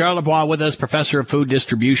 Sylvain Charlebois with us, Professor of Food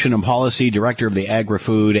Distribution and Policy, Director of the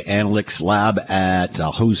Agri-Food Analytics Lab at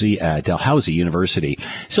Dalhousie University.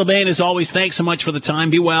 Sylvain, as always, thanks so much for the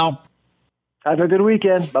time. Be well. Have a good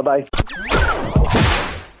weekend. Bye-bye.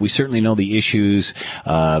 We certainly know the issues,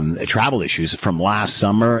 travel issues from last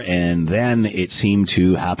summer, and then it seemed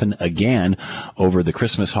to happen again over the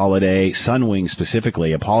Christmas holiday. Sunwing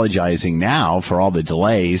specifically apologizing now for all the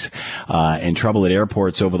delays and trouble at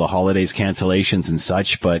airports over the holidays, cancellations and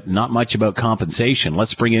such, but not much about compensation.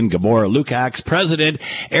 Let's bring in Gabor Lukacs, President,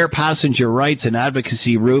 Air Passenger Rights and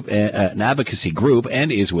Advocacy Group,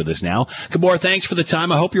 and is with us now. Gabor, thanks for the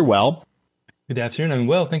time. I hope you're well. Good afternoon. I'm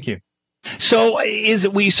well, thank you. So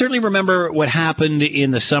we certainly remember what happened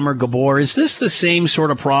in the summer, Gabor. Is this the same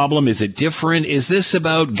sort of problem? Is it different? Is this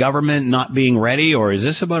about government not being ready, or is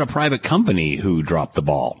this about a private company who dropped the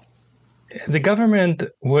ball? The government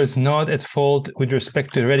was not at fault with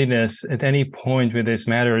respect to readiness at any point with these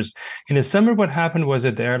matters. In the summer, what happened was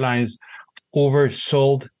that the airlines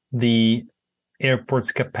oversold the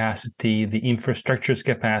airport's capacity, the infrastructure's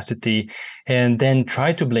capacity, and then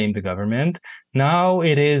try to blame the government. Now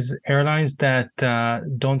it is airlines that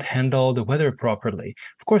don't handle the weather properly.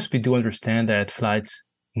 Of course, we do understand that flights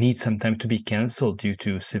need some time to be canceled due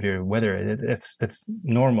to severe weather. That's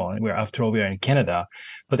normal. After all, we are in Canada.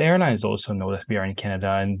 But airlines also know that we are in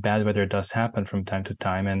Canada and bad weather does happen from time to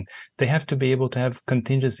time. And they have to be able to have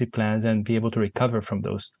contingency plans and be able to recover from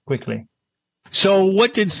those quickly. So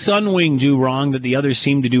what did Sunwing do wrong that the others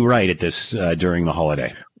seemed to do right at this during the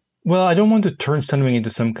holiday? Well, I don't want to turn Sunwing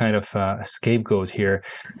into some kind of scapegoat here,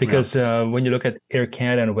 because when you look at Air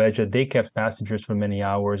Canada and WestJet, they kept passengers for many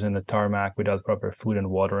hours on the tarmac without proper food and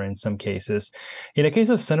water in some cases. In the case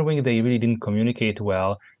of Sunwing, they really didn't communicate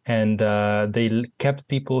well, and they kept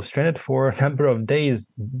people stranded for a number of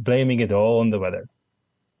days, blaming it all on the weather.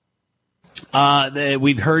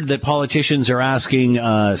 We've heard that politicians are asking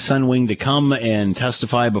Sunwing to come and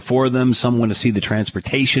testify before them. Some want to see the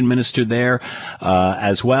transportation minister there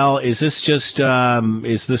as well. Is this just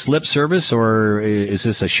is this lip service, or is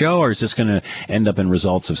this a show, or is this going to end up in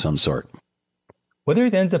results of some sort? Whether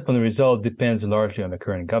it ends up on the results depends largely on the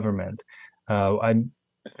current government. I'm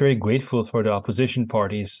very grateful for the opposition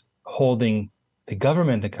parties holding the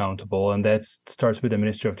government accountable, and that starts with the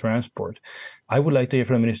Minister of Transport. I would like to hear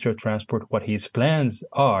from the Minister of Transport what his plans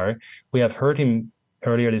are. We have heard him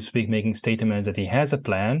earlier this week making statements that he has a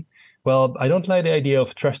plan. Well, I don't like the idea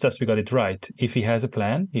of trust us, we got it right. If he has a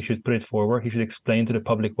plan, he should put it forward. He should explain to the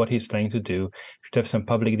public what he's planning to do. Should have some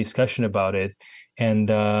public discussion about it. And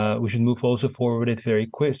we should move also forward with it very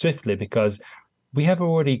swiftly, because we have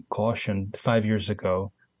already cautioned 5 years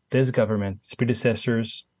ago, this government, its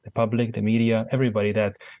predecessors, the public, the media, everybody,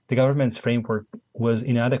 that the government's framework was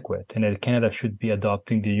inadequate and that Canada should be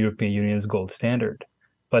adopting the European Union's gold standard.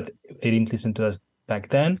 But they didn't listen to us back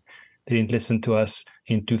then. They didn't listen to us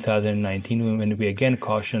in 2019 when we again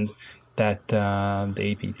cautioned that the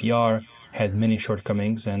APPR had many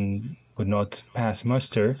shortcomings and would not pass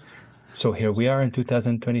muster. So here we are in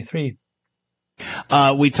 2023.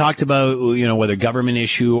 We talked about, whether government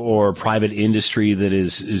issue or private industry that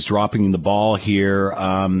is dropping the ball here.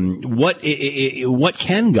 What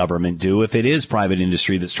can government do if it is private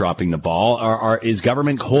industry that's dropping the ball? Is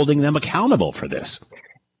government holding them accountable for this?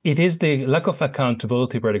 It is the lack of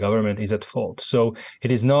accountability where the government is at fault. So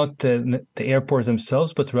it is not the airports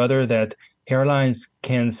themselves, but rather that airlines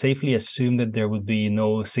can safely assume that there will be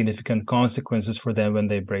no significant consequences for them when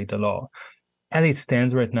they break the law. As it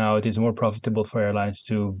stands right now, it is more profitable for airlines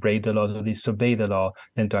to break the law, to disobey the law,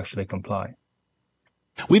 than to actually comply.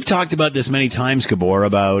 We've talked about this many times, Gabor,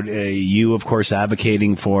 about you, of course,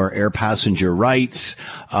 advocating for air passenger rights.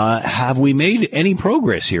 Have we made any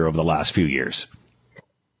progress here over the last few years?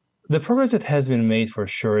 The progress that has been made for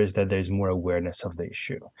sure is that there's more awareness of the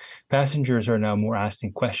issue. Passengers are now more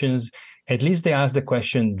asking questions. At least they ask the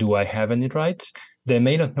question, do I have any rights? They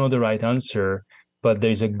may not know the right answer, but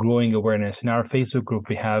there's a growing awareness. In our Facebook group,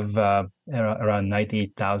 we have around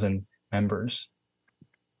 98,000 members.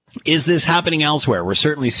 Is this happening elsewhere? We're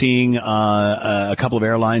certainly seeing a couple of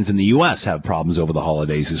airlines in the U.S. have problems over the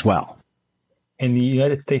holidays as well. In the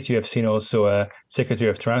United States, you have seen also a Secretary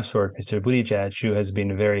of Transport, Mr. Buttigieg, who has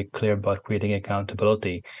been very clear about creating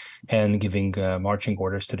accountability and giving marching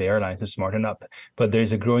orders to the airlines to smarten up. But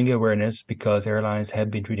there's a growing awareness because airlines have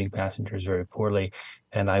been treating passengers very poorly.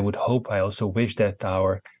 And I also wish that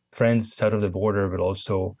our friends south of the border will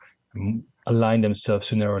also align themselves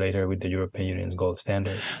sooner or later with the European Union's gold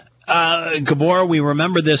standard. Gabor, we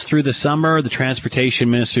remember this through the summer. The transportation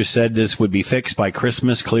minister said this would be fixed by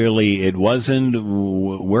Christmas. Clearly it wasn't.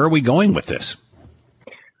 Where are we going with this?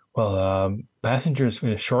 Well, passengers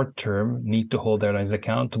in the short term need to hold airlines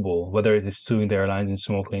accountable, whether it is suing the airlines in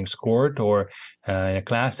small claims court or in a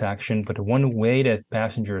class action. But one way that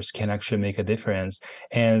passengers can actually make a difference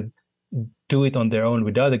and do it on their own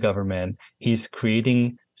without the government is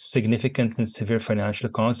creating significant and severe financial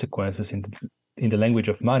consequences in the language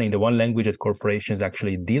of money, the one language that corporations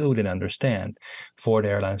actually deal with and understand for the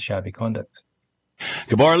airline's shabby conduct.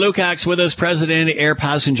 Gabor Lukacs with us, President, Air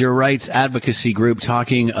Passenger Rights Advocacy Group,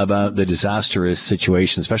 talking about the disastrous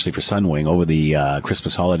situation, especially for Sunwing over the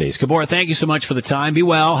Christmas holidays. Gabor, thank you so much for the time. Be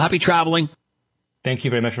well. Happy traveling. Thank you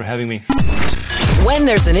very much for having me. When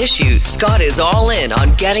there's an issue, Scott is all in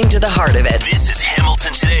on getting to the heart of it. This is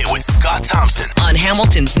Hamilton Today with Scott Thompson on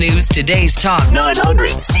Hamilton's News Today's Talk 900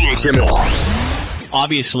 CHML.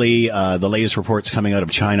 Obviously, the latest reports coming out of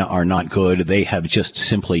China are not good. They have just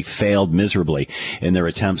simply failed miserably in their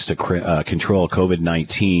attempts to control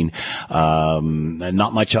COVID-19.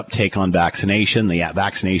 Not much uptake on vaccination. The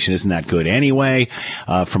vaccination isn't that good anyway,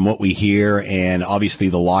 from what we hear. And obviously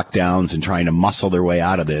the lockdowns and trying to muscle their way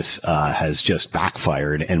out of this has just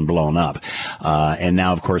backfired and blown up. And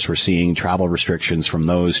now, of course, we're seeing travel restrictions from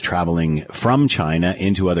those traveling from China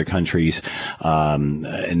into other countries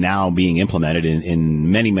now being implemented in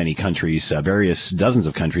many countries, various dozens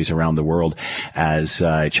of countries around the world, as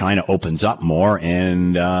China opens up more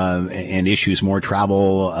and issues more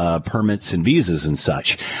travel permits and visas and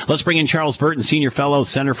such. Let's bring in Charles Burton, Senior Fellow,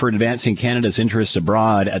 Center for Advancing Canada's Interest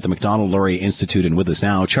Abroad at the Macdonald-Laurier Institute, and with us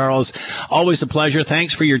now. Charles, always a pleasure.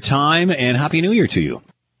 Thanks for your time, and Happy New Year to you.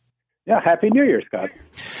 Yeah, Happy New Year, Scott.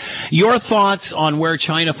 Your thoughts on where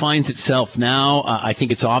China finds itself now? I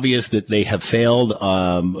think it's obvious that they have failed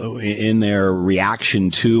in their reaction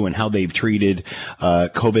to and how they've treated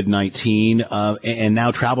COVID-19, and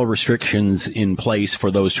now travel restrictions in place for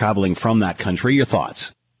those traveling from that country. Your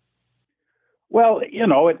thoughts? Well,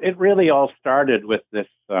 it really all started with this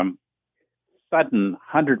sudden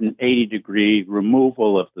 180-degree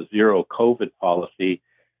removal of the zero COVID policy,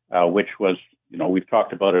 which was, we've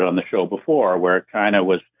talked about it on the show before, where China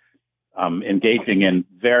was engaging in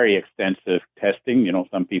very extensive testing,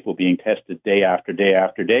 some people being tested day after day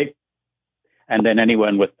after day. And then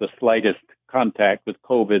anyone with the slightest contact with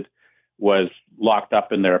COVID was locked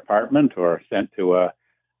up in their apartment or sent to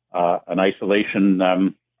an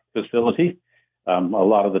isolation facility. A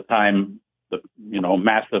lot of the time, the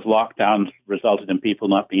massive lockdowns resulted in people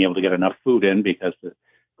not being able to get enough food in because they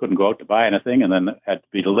couldn't go out to buy anything, and then it had to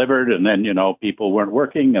be delivered, and then people weren't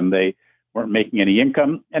working and they weren't making any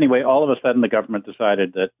income. Anyway, all of a sudden the government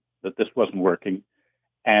decided that this wasn't working,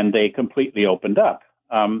 and they completely opened up.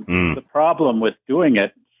 The problem with doing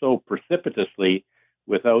it so precipitously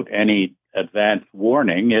without any advance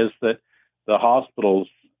warning is that the hospitals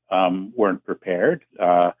weren't prepared.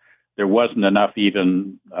 There wasn't enough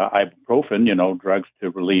even ibuprofen, drugs to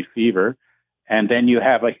relieve fever. And then you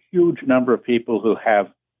have a huge number of people who have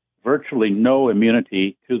virtually no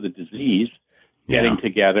immunity to the disease getting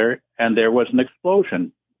together, and there was an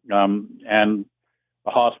explosion. And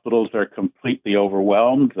the hospitals are completely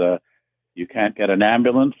overwhelmed. You can't get an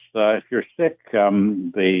ambulance if you're sick.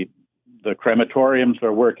 The crematoriums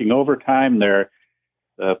are working overtime.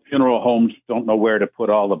 The funeral homes don't know where to put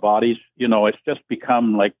all the bodies. It's just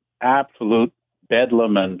become like absolute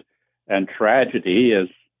bedlam and tragedy, as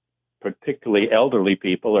particularly elderly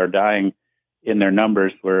people are dying in their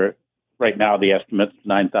numbers, where right now the estimate's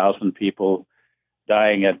 9,000 people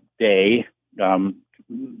dying a day.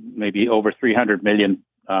 Maybe over 300 million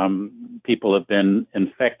people have been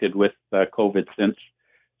infected with COVID since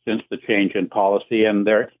the change in policy, and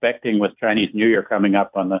they're expecting, with Chinese New Year coming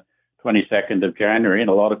up on the 22nd of January, and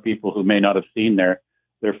a lot of people who may not have seen their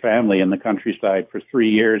family in the countryside for 3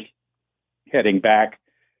 years heading back,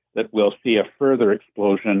 that we'll see a further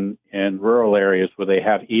explosion in rural areas where they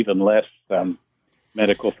have even less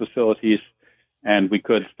medical facilities, and we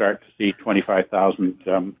could start to see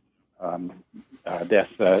 25,000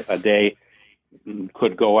 deaths a day.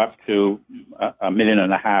 Could go up to 1.5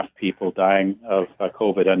 million people dying of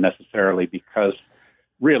COVID unnecessarily, because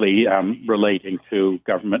really relating to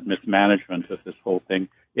government mismanagement of this whole thing.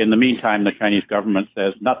 In the meantime, the Chinese government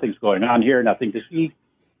says nothing's going on here, nothing to see.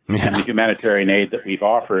 Yeah. And the humanitarian aid that we've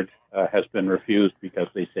offered has been refused because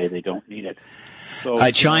they say they don't need it. So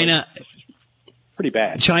China... pretty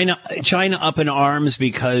bad. China up in arms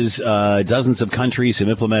because dozens of countries have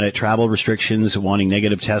implemented travel restrictions, wanting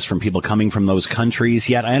negative tests from people coming from those countries.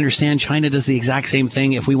 Yet I understand China does the exact same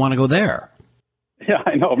thing if we want to go there. Yeah,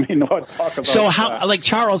 I know. Talk about. So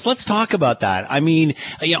Charles, let's talk about that. I mean,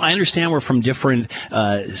 I understand we're from different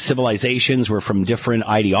civilizations, we're from different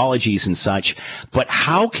ideologies and such, but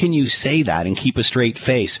how can you say that and keep a straight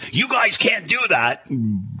face? You guys can't do that,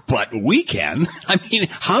 but we can. I mean,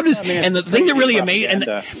 how does? And the thing that really amazes,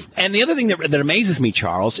 and the other thing that amazes me,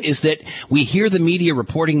 Charles, is that we hear the media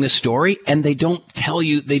reporting this story, and they don't tell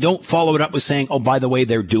you, they don't follow it up with saying, "Oh, by the way,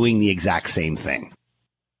 they're doing the exact same thing."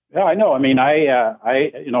 Yeah, I know. I mean,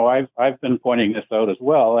 I've been pointing this out as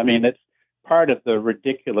well. I mean, it's part of the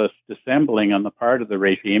ridiculous dissembling on the part of the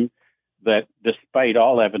regime that, despite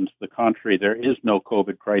all evidence to the contrary, there is no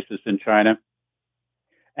COVID crisis in China,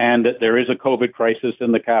 and that there is a COVID crisis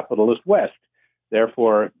in the capitalist West.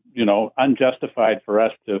 Therefore, unjustified for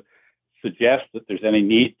us to suggest that there's any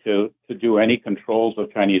need to do any controls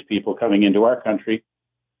of Chinese people coming into our country,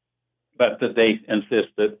 but that they insist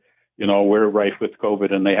that we're rife with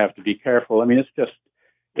COVID and they have to be careful. I mean,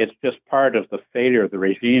 it's just part of the failure of the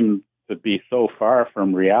regime to be so far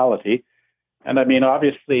from reality. And I mean,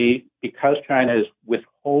 obviously, because China is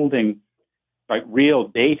withholding real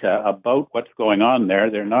data about what's going on there,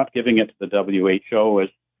 they're not giving it to the WHO as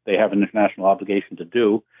they have an international obligation to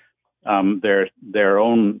do. Their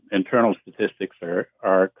own internal statistics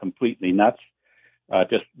are completely nuts,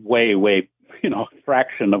 just way,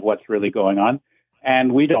 fraction of what's really going on.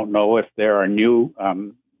 And we don't know if there are new,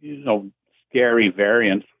 scary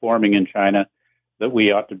variants forming in China that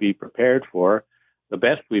we ought to be prepared for. The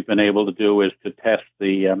best we've been able to do is to test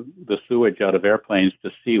the sewage out of airplanes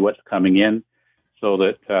to see what's coming in, so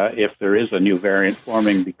that if there is a new variant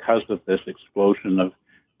forming because of this explosion of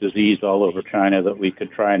disease all over China, that we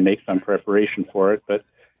could try and make some preparation for it. But,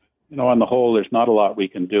 on the whole, there's not a lot we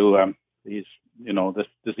can do. This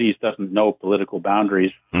disease doesn't know political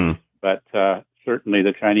boundaries, but certainly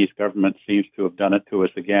the Chinese government seems to have done it to us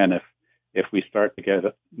again. If we start to get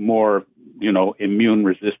more,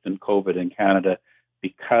 immune-resistant COVID in Canada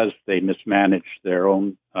because they mismanage their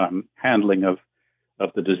own handling of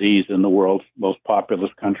the disease in the world's most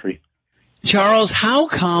populous country. Charles, how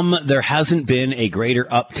come there hasn't been a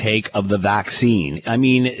greater uptake of the vaccine? I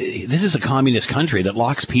mean, this is a communist country that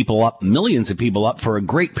locks people up, millions of people up for a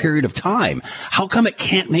great period of time. How come it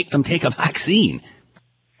can't make them take a vaccine?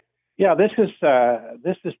 Yeah, this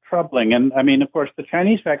is troubling. And I mean, of course, the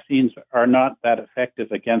Chinese vaccines are not that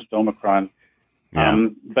effective against Omicron. Yeah.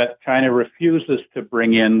 But China refuses to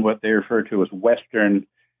bring in what they refer to as Western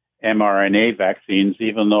mRNA vaccines,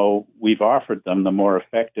 even though we've offered them the more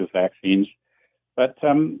effective vaccines. But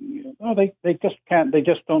they just can't. They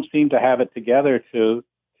just don't seem to have it together to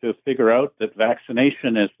figure out that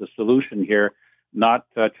vaccination is the solution here, not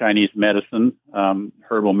Chinese medicine,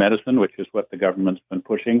 herbal medicine, which is what the government's been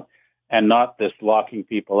pushing, and not this locking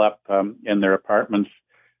people up in their apartments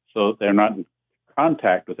so they're not in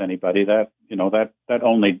contact with anybody. That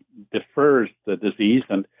only defers the disease,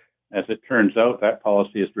 and as it turns out, that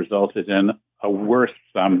policy has resulted in a worse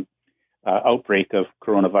outbreak of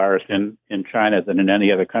coronavirus in China than in any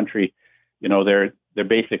other country. You know, they're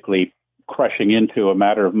basically crushing into a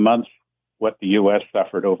matter of months what the U.S.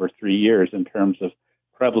 suffered over 3 years in terms of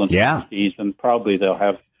prevalence of disease, and probably they'll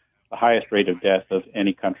have the highest rate of death of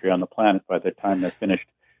any country on the planet by the time they're finished.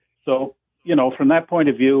 So, you know, from that point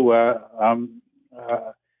of view, I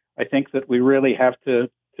think that we really have to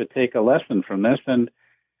take a lesson from this. And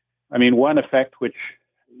I mean, one effect which,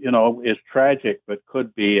 you know, is tragic but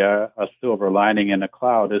could be a silver lining in a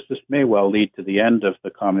cloud is this may well lead to the end of the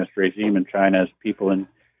communist regime in China, as people in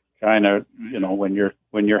China, you know, when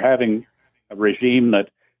you're having a regime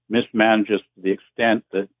that mismanages to the extent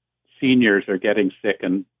that seniors are getting sick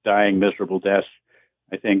and dying miserable deaths,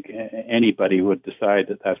 I think anybody would decide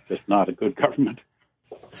that that's just not a good government.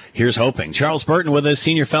 Here's hoping. Charles Burton with us,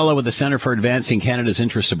 Senior Fellow with the Center for Advancing Canada's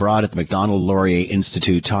Interests Abroad at the Macdonald-Laurier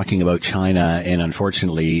Institute, talking about China and,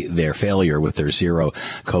 unfortunately, their failure with their zero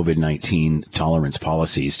COVID-19 tolerance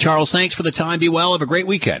policies. Charles, thanks for the time. Be well. Have a great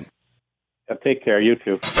weekend. Take care. You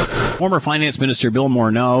too. Former Finance Minister Bill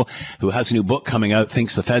Morneau, who has a new book coming out,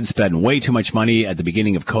 thinks the Fed spent way too much money at the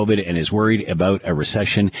beginning of COVID and is worried about a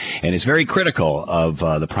recession, and is very critical of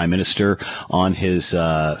the Prime Minister on his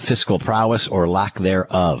fiscal prowess or lack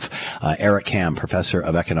thereof. Eric Kam, Professor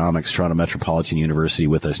of Economics, Toronto Metropolitan University,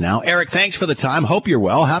 with us now. Eric, thanks for the time. Hope you're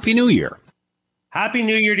well. Happy New Year. Happy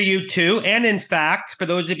New Year to you too. And in fact, for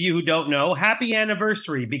those of you who don't know, happy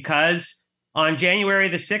anniversary, because on January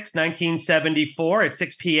the 6th, 1974, at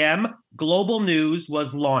 6 p.m., Global News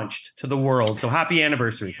was launched to the world. So happy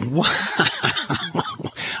anniversary.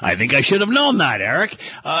 I think I should have known that, Eric.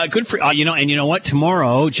 Good for you know, and you know what?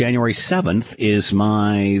 Tomorrow, January 7th, is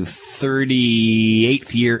my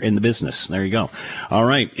 38th year in the business. There you go. All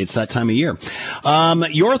right. It's that time of year.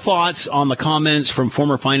 Your thoughts on the comments from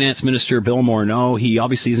former Finance Minister Bill Morneau. He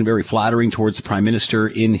obviously isn't very flattering towards the Prime Minister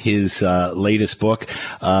in his latest book.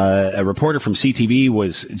 A reporter from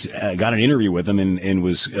CTV got an interview with him and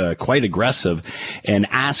was quite aggressive and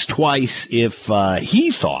asked twice if he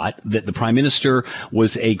thought that the Prime Minister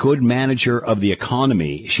was a good manager of the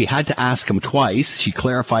economy. She had to ask him twice. She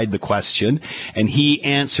clarified the question, and he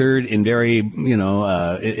answered in very, in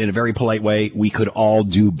a very polite way, we could all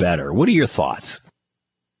do better. What are your thoughts?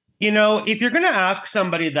 You know, if you're going to ask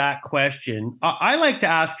somebody that question, I like to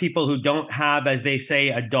ask people who don't have, as they say,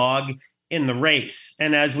 a dog in the race.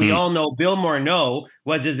 And as we all know, Bill Morneau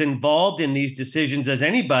was as involved in these decisions as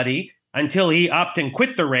anybody until he upped and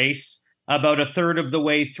quit the race about a third of the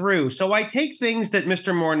way through. So I take things that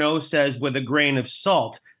Mr. Morneau says with a grain of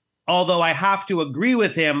salt, although I have to agree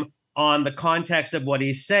with him on the context of what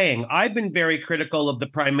he's saying. I've been very critical of the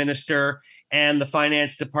Prime Minister and the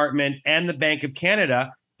Finance Department and the Bank of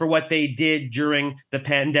Canada for what they did during the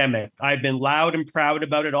pandemic. I've been loud and proud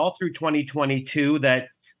about it all through 2022, that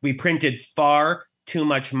we printed far too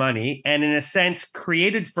much money and, in a sense,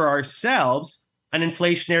 created for ourselves an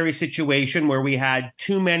inflationary situation where we had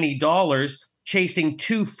too many dollars chasing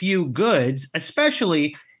too few goods,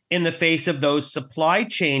 especially in the face of those supply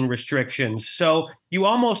chain restrictions. So we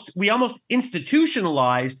almost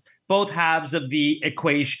institutionalized both halves of the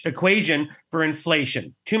equation for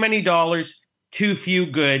inflation. Too many dollars, too few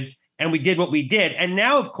goods, and we did what we did. And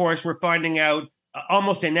now, of course, we're finding out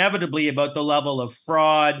almost inevitably about the level of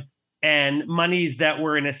fraud and monies that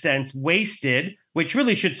were, in a sense, wasted, which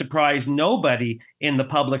really should surprise nobody in the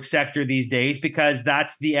public sector these days, because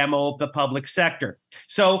that's the MO of the public sector.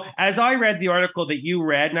 So as I read the article that you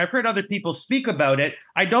read, and I've heard other people speak about it,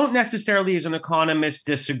 I don't necessarily, as an economist,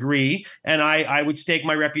 disagree, and I would stake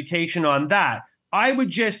my reputation on that.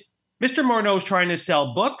 Mr. Morneau's trying to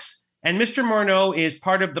sell books, And Mr. Morneau is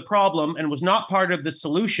part of the problem and was not part of the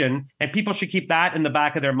solution. And people should keep that in the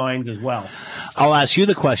back of their minds as well. I'll ask you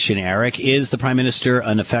the question, Eric. Is the Prime Minister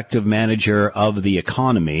an effective manager of the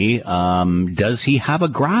economy? Does he have a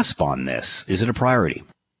grasp on this? Is it a priority?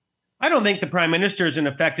 I don't think the Prime Minister is an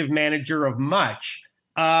effective manager of much.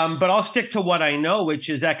 But I'll stick to what I know, which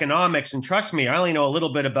is economics. And trust me, I only know a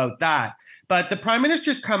little bit about that. But the Prime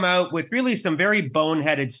Minister's come out with really some very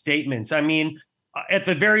boneheaded statements. I mean, at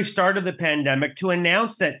the very start of the pandemic, to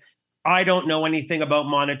announce that I don't know anything about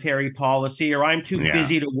monetary policy, or I'm too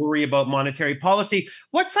busy to worry about monetary policy.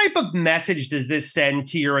 What type of message does this send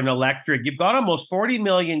to your electorate? You've got almost 40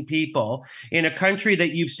 million people in a country that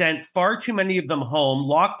you've sent far too many of them home,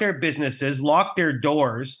 locked their businesses, locked their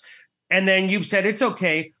doors. And then you've said, it's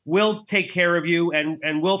okay, we'll take care of you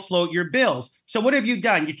and we'll float your bills. So what have you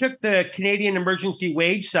done? You took the Canadian Emergency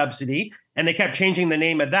Wage Subsidy, and they kept changing the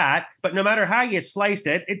name of that. But no matter how you slice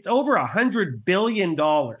it, it's over $100 billion,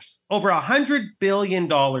 over $100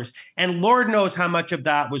 billion. And Lord knows how much of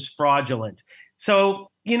that was fraudulent. So,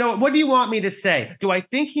 what do you want me to say? Do I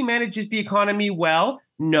think he manages the economy well?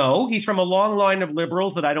 No, he's from a long line of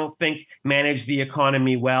liberals that I don't think manage the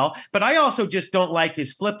economy well. But I also just don't like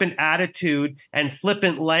his flippant attitude and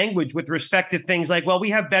flippant language with respect to things like, well,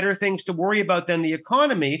 we have better things to worry about than the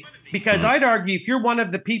economy. Because I'd argue if you're one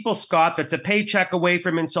of the people, Scott, that's a paycheck away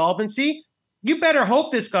from insolvency, you better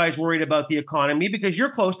hope this guy's worried about the economy because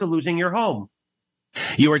you're close to losing your home.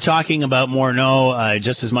 You were talking about Morneau,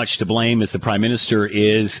 just as much to blame as the Prime Minister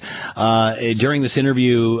is. During this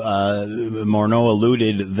interview, Morneau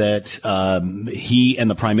alluded that he and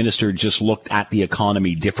the Prime Minister just looked at the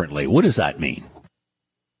economy differently. What does that mean?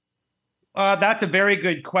 That's a very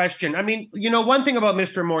good question. I mean, one thing about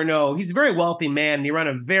Mr. Morneau, he's a very wealthy man, and he ran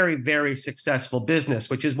a very, very successful business,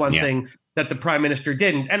 which is one thing that the Prime Minister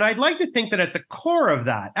didn't. And I'd like to think that at the core of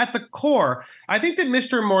that, I think that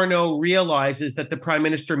Mr. Morneau realizes that the Prime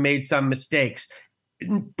Minister made some mistakes.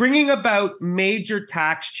 Bringing about major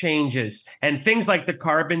tax changes and things like the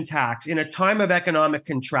carbon tax in a time of economic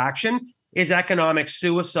contraction is economic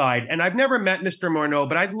suicide. And I've never met Mr. Morneau,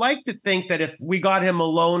 but I'd like to think that if we got him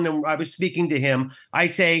alone and I was speaking to him,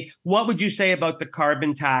 I'd say, what would you say about the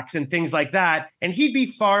carbon tax and things like that? And he'd be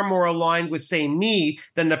far more aligned with, say, me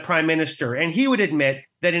than the Prime Minister. And he would admit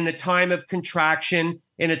that in a time of contraction,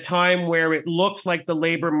 in a time where it looks like the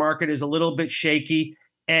labor market is a little bit shaky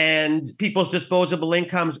and people's disposable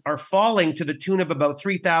incomes are falling to the tune of about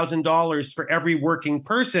 $3,000 for every working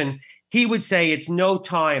person, he would say it's no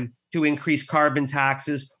time to increase carbon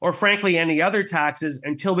taxes or frankly any other taxes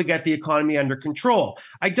until we get the economy under control.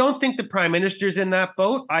 I don't think the Prime Minister's in that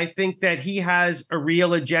boat. I think that he has a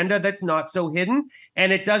real agenda that's not so hidden,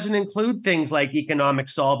 and it doesn't include things like economic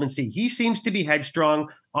solvency. He seems to be headstrong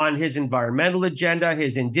on his environmental agenda,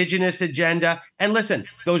 his Indigenous agenda. And listen,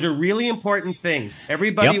 those are really important things.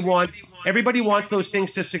 Everybody wants those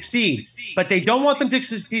things to succeed, but they don't want them to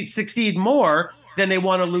succeed more than they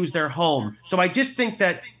want to lose their home. So I just think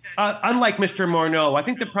that unlike Mr. Morneau, I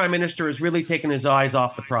think the Prime Minister has really taken his eyes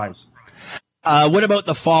off the prize. What about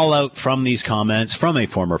the fallout from these comments from a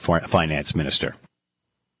former finance minister?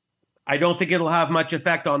 I don't think it'll have much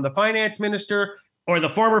effect on the finance minister or the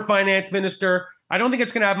former finance minister. I don't think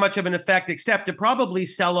it's going to have much of an effect except to probably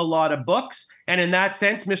sell a lot of books. And in that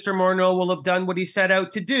sense, Mr. Morneau will have done what he set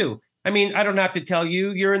out to do. I mean, I don't have to tell you,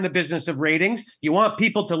 you're in the business of ratings. You want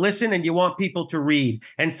people to listen and you want people to read.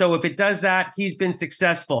 And so if it does that, he's been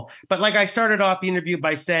successful. But like I started off the interview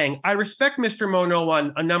by saying, I respect Mr. Morneau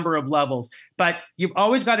on a number of levels, but you've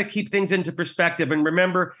always got to keep things into perspective. And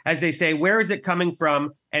remember, as they say, where is it coming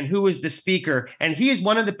from and who is the speaker? And he is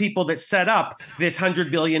one of the people that set up this $100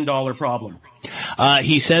 billion problem.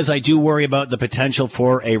 He says, I do worry about the potential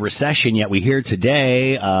for a recession, yet we hear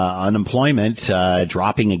today unemployment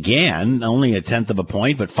dropping again, only 1/10 of a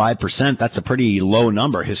point, but 5%. That's a pretty low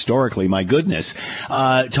number historically, my goodness.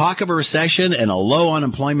 Talk of a recession and a low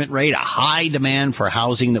unemployment rate, a high demand for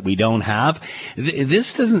housing that we don't have.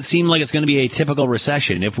 This doesn't seem like it's going to be a typical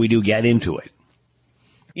recession if we do get into it.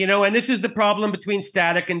 And this is the problem between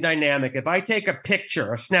static and dynamic. If I take a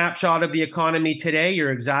picture, a snapshot of the economy today,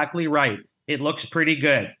 you're exactly right. It looks pretty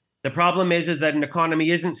good. The problem is that an economy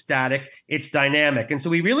isn't static, it's dynamic. And so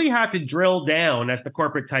we really have to drill down, as the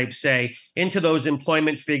corporate types say, into those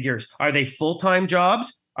employment figures. Are they full-time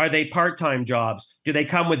jobs? Are they part-time jobs? Do they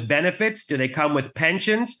come with benefits? Do they come with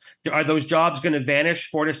pensions? Are those jobs going to vanish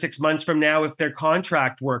 4 to 6 months from now if they're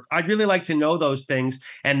contract work? I'd really like to know those things.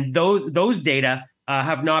 And those data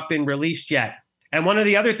have not been released yet. And one of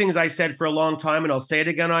the other things I said for a long time, and I'll say it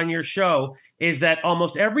again on your show, is that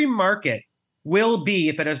almost every market will be,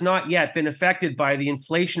 if it has not yet, been affected by the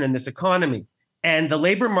inflation in this economy. And the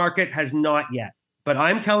labor market has not yet. But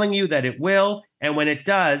I'm telling you that it will. And when it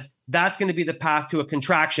does, that's going to be the path to a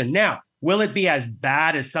contraction. Now, will it be as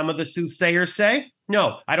bad as some of the soothsayers say?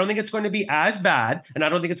 No, I don't think it's going to be as bad. And I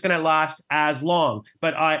don't think it's going to last as long.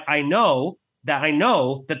 But I know that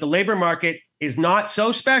the labor market is not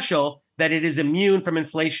so special that it is immune from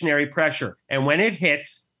inflationary pressure. And when it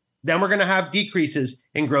hits, then we're going to have decreases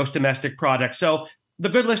in gross domestic product. So the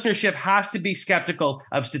good listenership has to be skeptical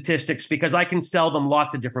of statistics because I can sell them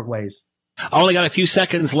lots of different ways. Only got a few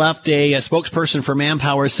seconds left. A spokesperson for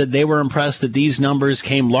Manpower said they were impressed that these numbers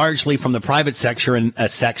came largely from the private sector and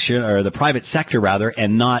the private sector rather,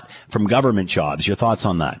 and not from government jobs. Your thoughts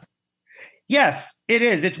on that? Yes, it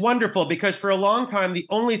is. It's wonderful because for a long time, the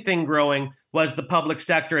only thing growing was the public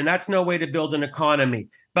sector, and that's no way to build an economy.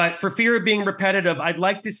 But for fear of being repetitive, I'd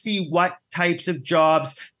like to see what types of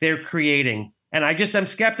jobs they're creating. And I'm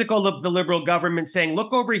skeptical of the Liberal government saying,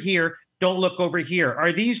 look over here, don't look over here.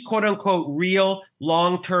 Are these quote unquote real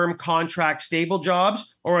long-term contract stable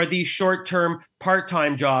jobs, or are these short-term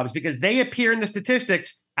part-time jobs? Because they appear in the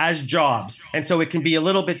statistics as jobs. And so it can be a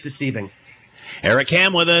little bit deceiving. Eric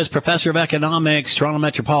Ham with us, professor of economics, Toronto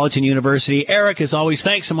Metropolitan University. Eric, as always,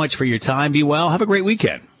 thanks so much for your time. Be well. Have a great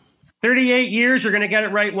weekend. 38 years, you're going to get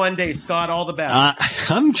it right one day, Scott. All the best.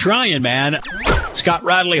 I'm trying, man. Scott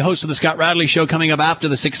Radley, host of the Scott Radley Show, coming up after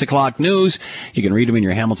the 6 o'clock news. You can read him in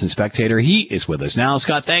your Hamilton Spectator. He is with us now.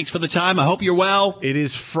 Scott, thanks for the time. I hope you're well. It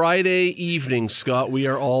is Friday evening, Scott. We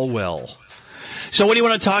are all well. So what do you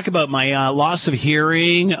want to talk about? My loss of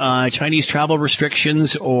hearing, Chinese travel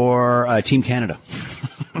restrictions, or Team Canada?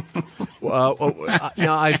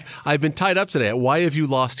 Now, I've been tied up today. Why have you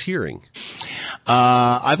lost hearing?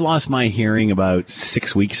 I've lost my hearing about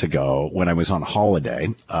 6 weeks ago when I was on holiday.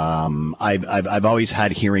 I've always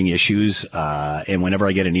had hearing issues, and whenever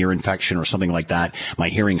I get an ear infection or something like that, my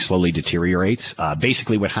hearing slowly deteriorates.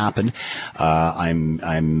 Basically, what happened? I'm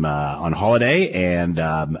on holiday and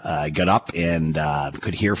I got up and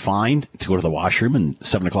could hear fine to go to the washroom, and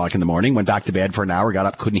 7 o'clock in the morning, went back to bed for an hour, got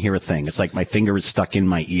up, couldn't hear a thing. It's like my finger is stuck in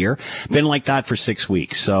my ear. Been like that for 6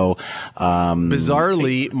 weeks. So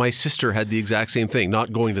bizarrely, my sister had the exact same thing,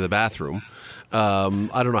 not going to the bathroom. I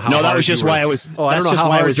don't know how. No, that was just why I was. Oh, I don't know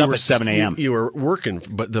how I was hard up at 7 a.m. You were working,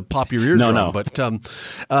 but to pop your eardrum. No. But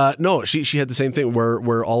no, she had the same thing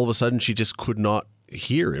where all of a sudden she just could not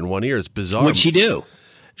hear in one ear. It's bizarre. What'd she do?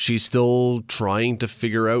 She's still trying to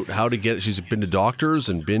figure out how to get it. She's been to doctors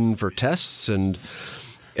and been for tests and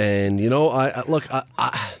you know,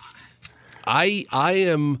 I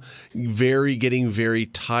am getting very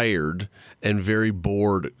tired and very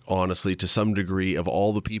bored, honestly, to some degree, of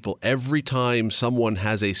all the people. Every time someone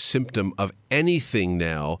has a symptom of anything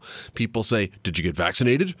now, people say, "Did you get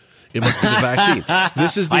vaccinated? It must be the vaccine."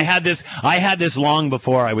 I had this long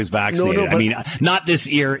before I was vaccinated. No, I mean, not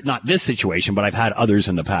this situation, but I've had others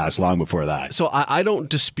in the past long before that. So I don't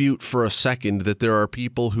dispute for a second that there are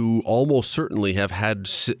people who almost certainly have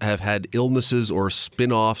had illnesses or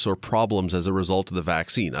spin-offs or problems as a result of the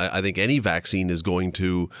vaccine. I think any vaccine is going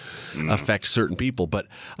to affect certain people. But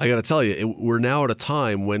I got to tell you, we're now at a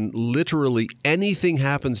time when literally anything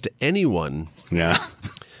happens to anyone. Yeah.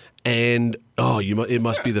 And it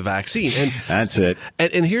must be the vaccine. And that's it.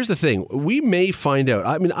 And here's the thing: we may find out.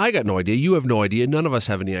 I mean, I got no idea. You have no idea. None of us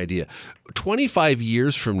have any idea. 25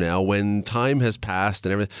 years from now, when time has passed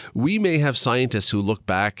and everything, we may have scientists who look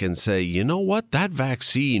back and say, "You know what? That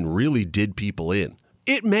vaccine really did people in."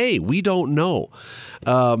 It may. We don't know.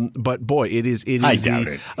 But boy, it is. I doubt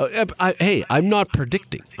it. Hey, I'm not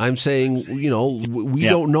predicting. I'm saying, you know, we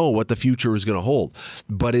don't know what the future is going to hold.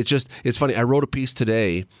 But it's funny. I wrote a piece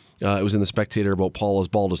today. It was in the Spectator about Paul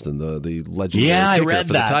Osbaldiston, the legendary kicker I read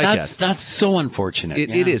for that. the Ticats. That's so unfortunate.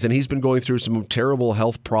 It is, and he's been going through some terrible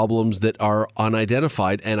health problems that are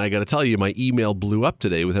unidentified. And I got to tell you, my email blew up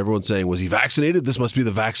today with everyone saying, "Was he vaccinated? This must be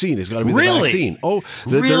the vaccine. It's got to be the vaccine." Oh,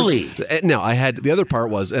 really? Now I had the other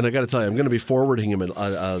part was, and I got to tell you, I'm going to be forwarding him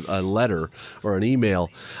a letter or an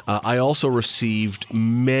email. I also received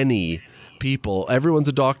many people, everyone's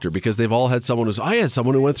a doctor, because they've all had someone I had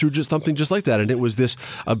someone who went through just something just like that, and it was this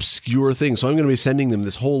obscure thing. So I'm going to be sending them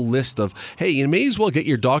this whole list of, hey, you may as well get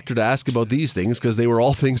your doctor to ask about these things, because they were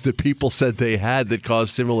all things that people said they had that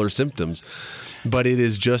caused similar symptoms. But it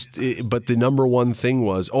is but the number one thing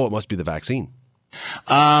was, it must be the vaccine.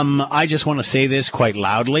 I just want to say this quite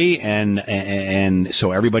loudly and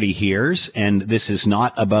so everybody hears. And this is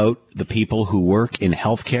not about the people who work in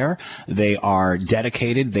healthcare. They are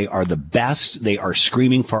dedicated. They are the best. They are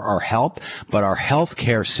screaming for our help. But our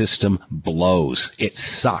healthcare system blows. It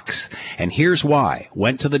sucks. And here's why.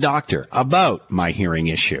 Went to the doctor about my hearing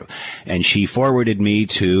issue, and she forwarded me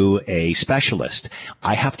to a specialist.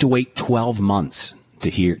 I have to wait 12 months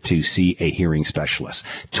to see a hearing specialist.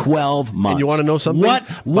 12 months. And you want to know something?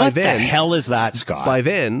 What the hell is that, Scott? By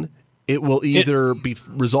then, it will either be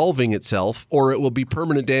resolving itself or it will be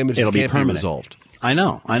permanent damage that can't be resolved. I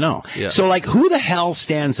know. Yeah. So, like, who the hell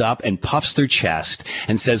stands up and puffs their chest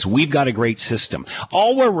and says, we've got a great system?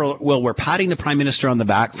 We're patting the Prime Minister on the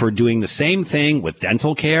back for doing the same thing with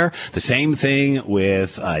dental care, the same thing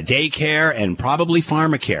with daycare, and probably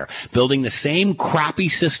pharmacare, building the same crappy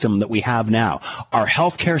system that we have now. Our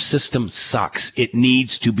healthcare system sucks. It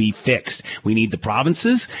needs to be fixed. We need the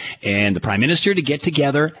provinces and the Prime Minister to get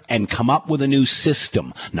together and come up with a new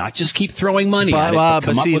system, not just keep throwing money at it, but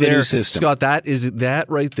come up with a new system. Scott, that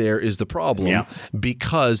right there is the problem,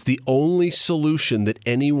 because the only solution that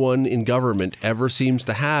anyone in government ever seems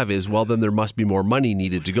to have is, well, then there must be more money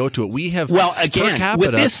needed to go to it. We have, per capita,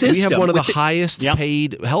 with this system, we have one of the highest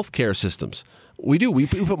paid healthcare systems. We do. We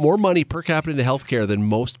put more money per capita into healthcare than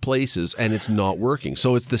most places, and it's not working.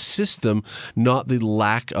 So it's the system, not the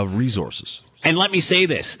lack of resources. And let me say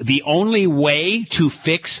this, the only way to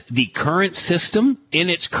fix the current system in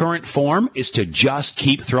its current form is to just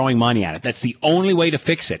keep throwing money at it. That's the only way to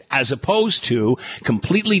fix it, as opposed to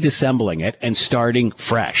completely disassembling it and starting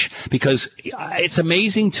fresh. Because it's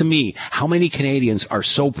amazing to me how many Canadians are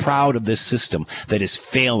so proud of this system that is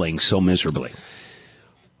failing so miserably.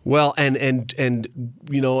 Well, and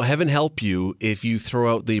you know, heaven help you if you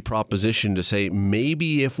throw out the proposition to say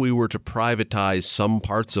maybe if we were to privatize some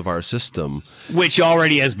parts of our system, which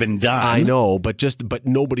already has been done. I know, but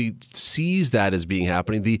nobody sees that as being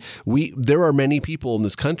happening. There are many people in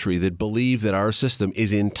this country that believe that our system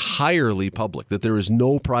is entirely public, that there is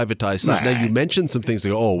no privatized stuff. Now, you mentioned some things that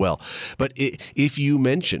go, oh well, but if you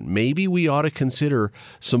mention maybe we ought to consider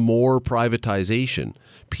some more privatization,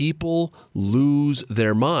 people lose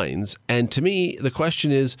their minds. And to me, the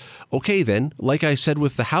question is, okay, then, like I said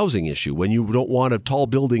with the housing issue, when you don't want a tall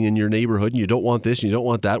building in your neighborhood and you don't want this and you don't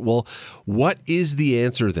want that, well, what is the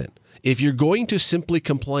answer then? If you're going to simply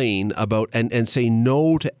complain about and say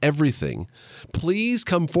no to everything, please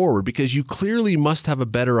come forward, because you clearly must have a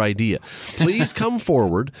better idea. Please come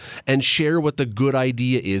forward and share what the good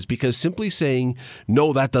idea is, because simply saying,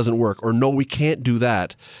 no, that doesn't work, or no, we can't do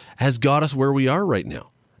that, has got us where we are right now.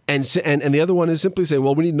 And the other one is simply say,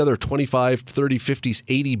 well, we need another 25, 30, 50,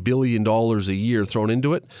 $80 billion a year thrown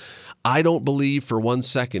into it. I don't believe for 1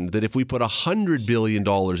 second that if we put $100 billion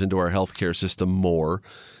into our healthcare system more,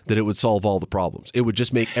 that it would solve all the problems. It would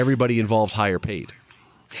just make everybody involved higher paid.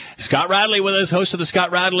 Scott Radley with us, host of the Scott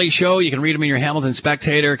Radley Show. You can read him in your Hamilton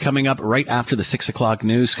Spectator coming up right after the 6 o'clock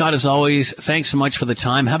news. Scott, as always, thanks so much for the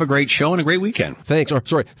time. Have a great show and a great weekend. Thanks,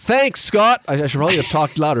 Scott. I should probably have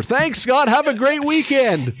talked louder. Thanks, Scott. Have a great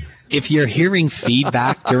weekend. If you're hearing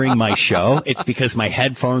feedback during my show, it's because my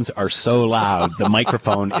headphones are so loud. The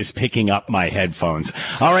microphone is picking up my headphones.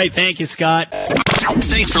 All right. Thank you, Scott.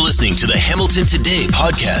 Thanks for listening to the Hamilton Today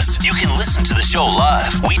podcast. You can listen to the show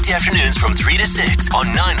live weekday afternoons from 3 to 6 on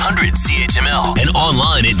 900 CHML and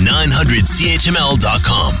online at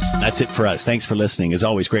 900CHML.com. That's it for us. Thanks for listening. As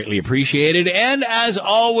always, greatly appreciated. And as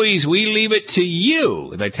always, we leave it to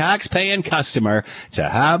you, the tax-paying customer, to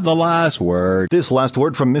have the last word. This last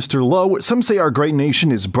word from Mr. Lowe. Some say our great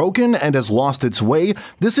nation is broken and has lost its way.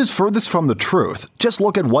 This is furthest from the truth. Just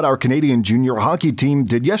look at what our Canadian junior hockey team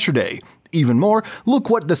did yesterday. Even more, look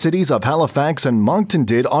what the cities of Halifax and Moncton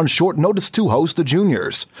did on short notice to host the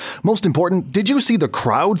juniors. Most important, did you see the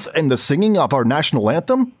crowds and the singing of our national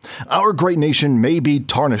anthem? Our great nation may be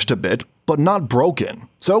tarnished a bit, but not broken.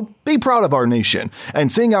 So be proud of our nation and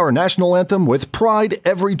sing our national anthem with pride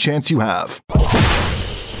every chance you have.